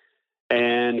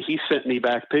 And he sent me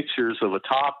back pictures of a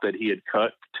top that he had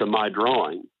cut to my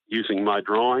drawing, using my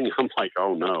drawing. I'm like,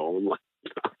 oh no, I'm like,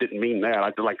 I didn't mean that.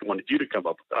 I wanted you to come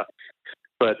up with that.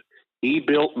 But he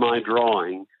built my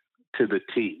drawing to the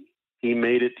T. he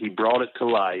made it, he brought it to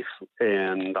life.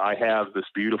 And I have this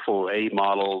beautiful A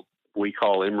model, we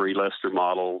call Emory Lester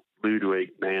model Ludwig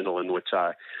mandolin, which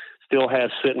I still have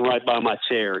sitting right by my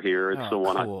chair here. It's the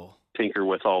one cool. I tinker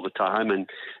with all the time. And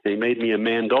he made me a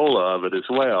mandola of it as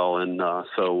well. And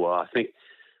so I think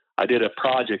I did a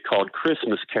project called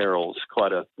Christmas Carols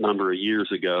quite a number of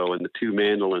years ago, and the two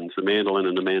mandolins, the mandolin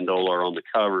and the mandola, are on the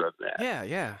cover of that.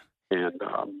 Yeah. And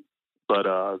but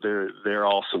they're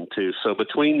awesome too. So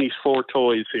between these four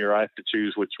toys here, I have to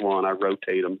choose which one. I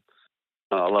rotate them.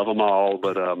 I love them all,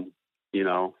 but you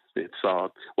know, it's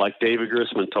like David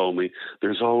Grisman told me,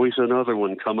 there's always another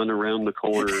one coming around the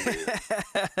corner.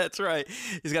 That's right.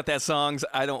 He's got that songs,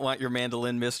 I don't want your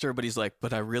mandolin, mister, but he's like,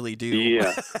 but I really do.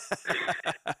 Yeah.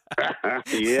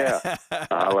 Yeah.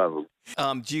 I love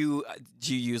them. Do you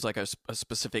use like a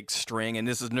specific string? And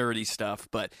this is nerdy stuff,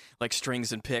 but like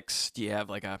strings and picks, do you have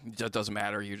like it doesn't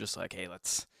matter. You're just like, hey,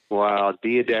 let's. Well,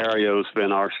 Diodario's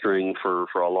been our string for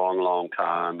a long, long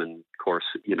time. And of course,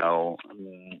 you know,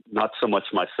 not so much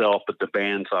myself, but the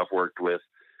bands I've worked with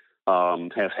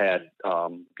have had,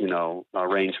 you know,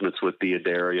 arrangements with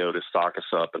Diodario to stock us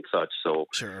up and such. So,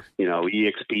 sure. You know,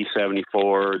 EXP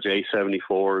 74,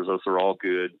 J74s, those are all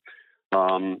good.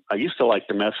 I used to like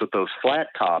to mess with those flat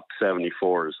top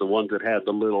 74s, the ones that had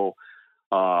the little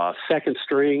second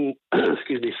string,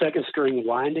 second string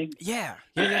winding. Yeah.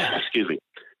 Excuse me.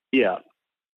 Yeah.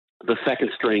 The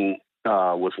second string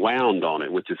was wound on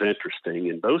it, which is interesting.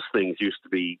 And those things used to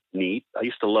be neat. I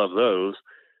used to love those.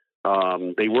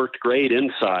 They worked great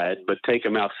inside, but take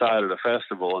them outside at a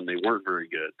festival and they weren't very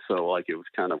good. So like it was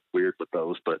kind of weird with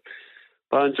those, but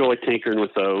I enjoy tinkering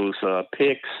with those.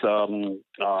 Picks, of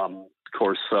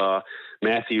course,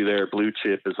 Matthew there, Blue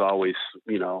Chip, is always,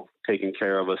 you know, taking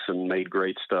care of us and made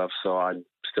great stuff. So I'm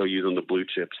still using the Blue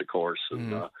Chips, of course.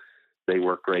 And they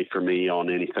work great for me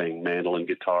on anything, mandolin,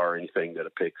 guitar, anything that a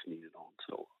pick's needed on.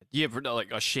 So, you ever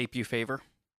like a shape you favor?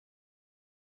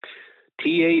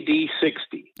 TAD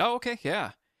 60. Oh, okay,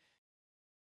 yeah.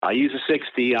 I use a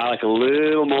 60. I like a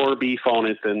little more beef on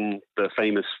it than the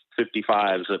famous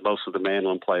 55s that most of the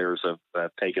mandolin players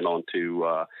have taken on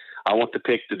to. I want the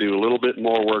pick to do a little bit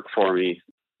more work for me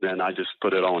than I just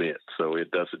put it on it. So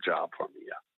it does a job for me,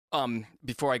 yeah.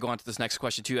 Before I go on to this next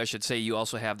question too, I should say you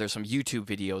also have, there's some YouTube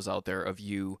videos out there of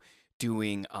you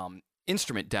doing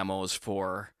instrument demos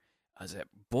for, is it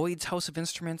Boyd's House of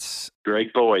Instruments? Greg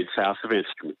Boyd's House of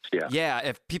Instruments, yeah. Yeah,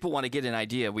 if people want to get an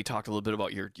idea, we talked a little bit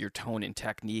about your tone and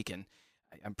technique, and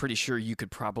I'm pretty sure you could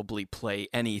probably play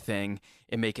anything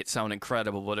and make it sound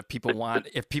incredible. But if people want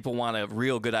a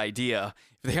real good idea,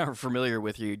 if they aren't familiar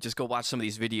with you, just go watch some of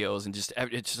these videos, and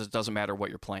it just doesn't matter what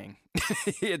you're playing.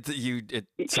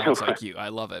 It sounds like you. I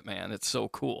love it, man. It's so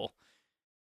cool.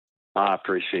 I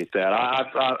appreciate that.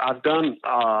 I've done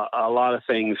a lot of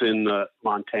things in the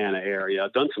Montana area.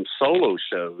 I've done some solo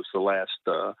shows the last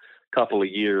couple of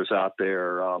years out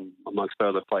there, amongst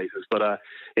other places. But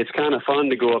it's kind of fun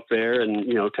to go up there and,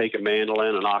 you know, take a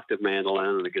mandolin, an octave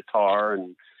mandolin, and a guitar,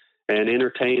 and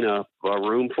entertain a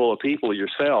room full of people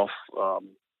yourself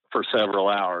for several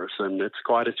hours. And it's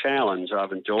quite a challenge.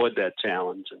 I've enjoyed that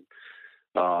challenge.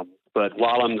 And but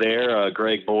while I'm there,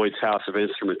 Greg Boyd's House of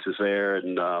Instruments is there,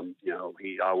 and you know,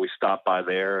 he always stopped by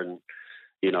there, and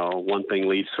you know, one thing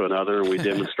leads to another, and we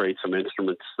demonstrate some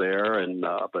instruments there. And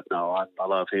but no, I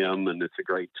love him, and it's a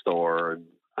great store, and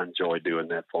I enjoy doing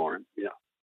that for him. Yeah.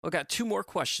 I've got two more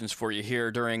questions for you here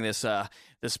during this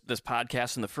this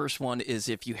podcast, and the first one is,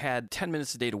 if you had 10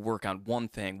 minutes a day to work on one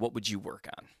thing, what would you work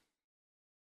on?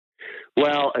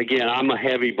 Well, again, I'm a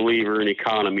heavy believer in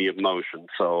economy of motion.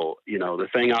 So, you know, the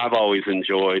thing I've always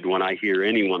enjoyed when I hear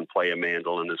anyone play a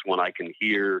mandolin is when I can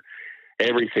hear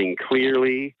everything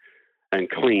clearly and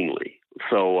cleanly.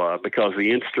 So, because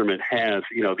the instrument has,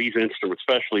 you know, these instruments,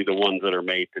 especially the ones that are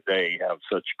made today, have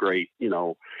such great, you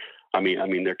know, I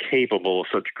mean, they're capable of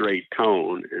such great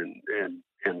tone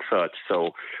and such.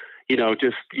 So, you know,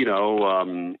 just, you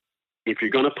know, if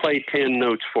you're going to play 10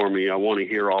 notes for me, I want to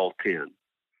hear all 10.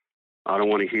 I don't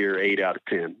want to hear 8 out of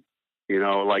 10, you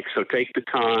know, like, so take the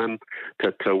time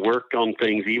to work on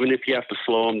things, even if you have to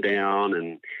slow them down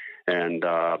and,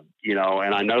 you know,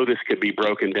 and I know this could be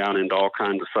broken down into all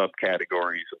kinds of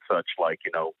subcategories and such, like,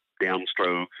 you know,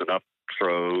 downstrokes and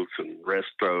upstrokes and rest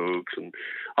strokes and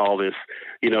all this,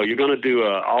 you know, you're going to do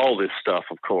all this stuff,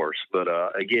 of course. But,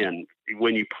 again,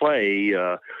 when you play,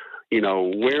 you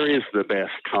know, where is the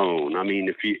best tone? I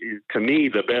mean, to me,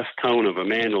 the best tone of a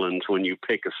mandolin is when you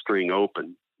pick a string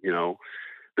open, you know,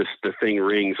 the thing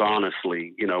rings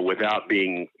honestly, you know, without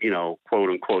being, you know, quote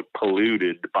unquote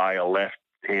polluted by a left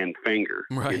hand finger,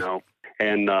 right. You know,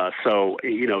 And so,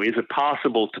 is it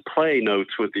possible to play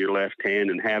notes with your left hand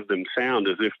and have them sound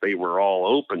as if they were all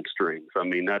open strings? I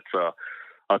mean, that's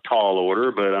a tall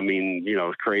order, but I mean,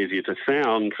 as crazy as it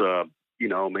sounds,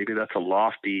 maybe that's a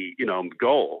lofty,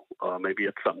 goal. Maybe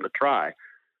it's something to try.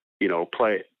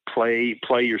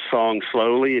 Play your song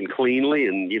slowly and cleanly,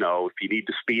 and if you need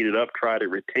to speed it up, try to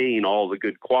retain all the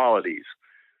good qualities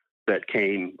that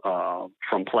came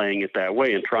from playing it that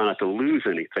way, and try not to lose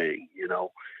anything.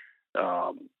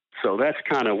 So that's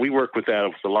we work with that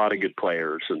with a lot of good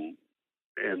players and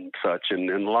such, and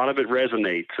a lot of it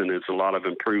resonates, and there's a lot of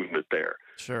improvement there.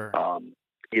 Sure. I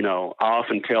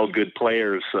often tell good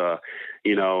players,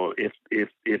 if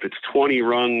it's 20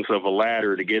 rungs of a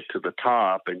ladder to get to the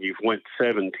top and you've went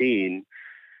 17,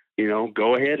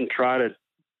 go ahead and try to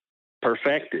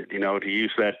perfect it, to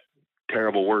use that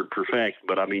terrible word perfect,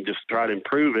 but I mean, just try to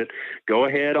improve it. Go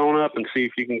ahead on up and see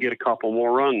if you can get a couple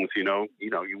more rungs. You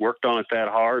worked on it that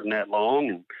hard and that long,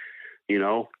 and,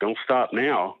 don't stop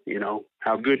now.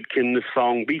 How good can this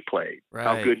song be played? Right.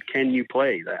 How good can you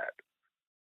play that?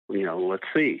 Let's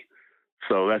see.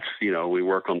 So that's, we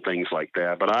work on things like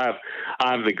that. But I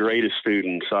have the greatest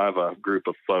students. I have a group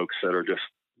of folks that are just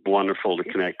wonderful to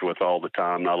connect with all the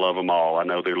time. And I love them all. I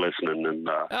know they're listening. And,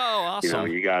 awesome.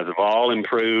 You guys have all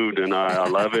improved, and I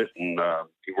love it. And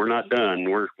we're not done.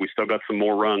 We still got some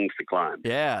more rungs to climb.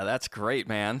 Yeah, that's great,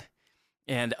 man.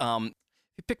 And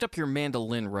you picked up your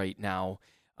mandolin right now.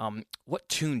 What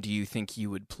tune do you think you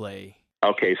would play?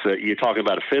 Okay, so you're talking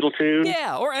about a fiddle tune?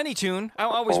 Yeah, or any tune. I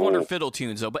always wonder fiddle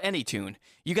tunes, though, but any tune.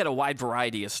 You got a wide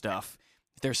variety of stuff.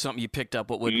 If there's something you picked up,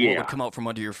 what would come out from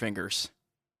under your fingers?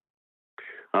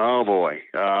 Oh, boy.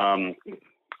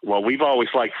 Well, we've always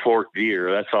liked Forked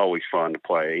Deer. That's always fun to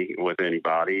play with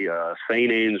anybody.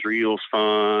 St. Anne's Reel's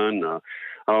fun.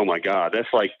 Oh, my God.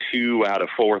 That's like 2 out of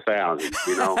 4,000,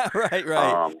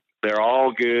 Right. They're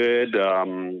all good.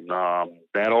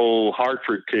 That old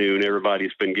Hartford tune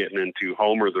everybody's been getting into,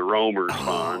 Homer the Romer's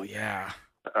fun. Oh, yeah.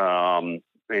 And,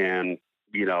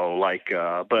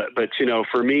 but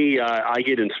for me, I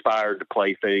get inspired to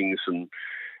play things, and,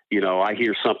 I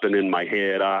hear something in my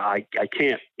head. I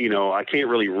can't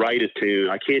really write a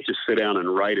tune. I can't just sit down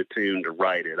and write a tune to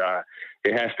write it.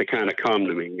 It has to kind of come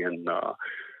to me. And,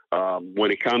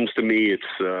 when it comes to me, it's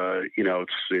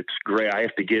great. I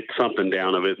have to get something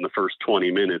down of it in the first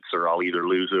 20 minutes, or I'll either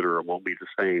lose it or it won't be the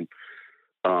same.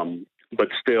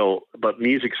 But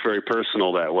music's very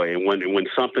personal that way. And when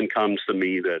something comes to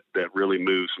me that really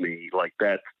moves me like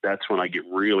that, that's when I get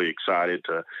really excited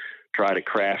to try to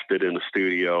craft it in the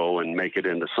studio and make it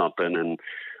into something. And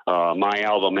my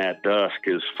album At Dusk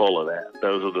is full of that.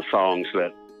 Those are the songs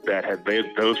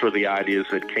those were the ideas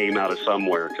that came out of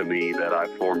somewhere to me that I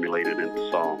formulated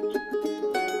into songs.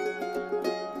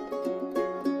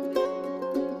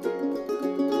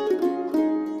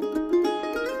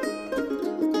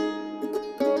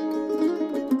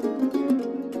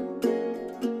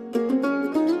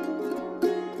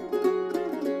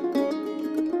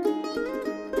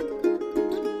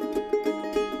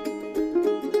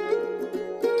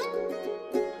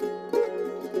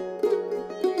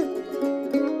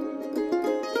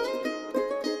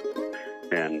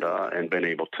 And been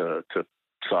able to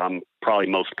so I'm probably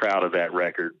most proud of that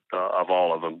record of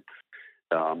all of them.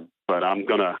 But I'm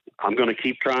gonna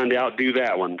keep trying to outdo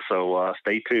that one. So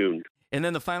stay tuned. And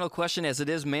then the final question, as it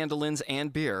is mandolins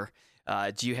and beer,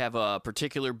 do you have a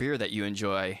particular beer that you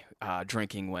enjoy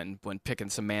drinking when picking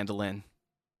some mandolin?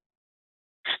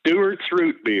 Stewart's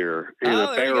root beer in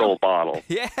a barrel bottle.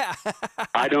 Yeah.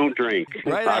 I don't drink.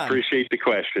 Right I on. appreciate the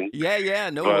question.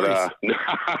 Yeah, no worries.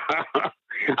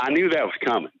 I knew that was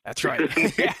coming. That's right.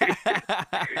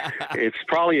 It's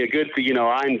probably a good thing.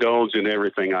 I indulge in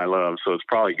everything I love, so it's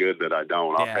probably good that I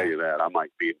don't. I'll tell you that. I might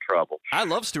be in trouble. I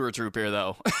love Stewart's root beer,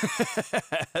 though.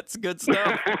 That's good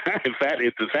stuff. Does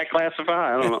that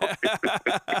classify? I don't know.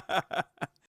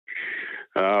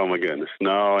 Oh, my goodness.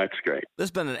 No, that's great. This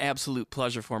has been an absolute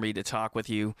pleasure for me to talk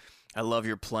with you. I love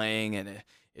your playing, and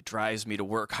it drives me to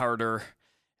work harder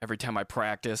every time I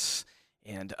practice.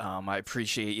 And I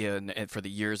appreciate you and for the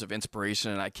years of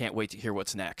inspiration, and I can't wait to hear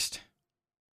what's next.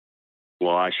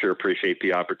 Well, I sure appreciate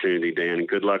the opportunity, Dan, and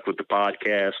good luck with the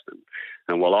podcast.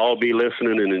 And we'll all be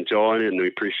listening and enjoying it, and we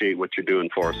appreciate what you're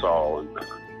doing for us all. And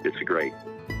it's great.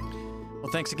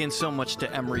 Well, thanks again so much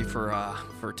to Emory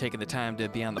for taking the time to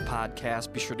be on the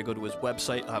podcast. Be sure to go to his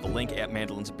website. I'll have a link at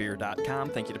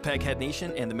mandolinsbeer.com. Thank you to Peghead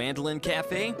Nation and the Mandolin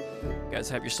Cafe. You guys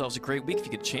have yourselves a great week. If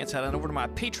you get a chance, head on over to my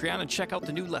Patreon and check out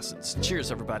the new lessons. Cheers,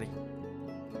 everybody.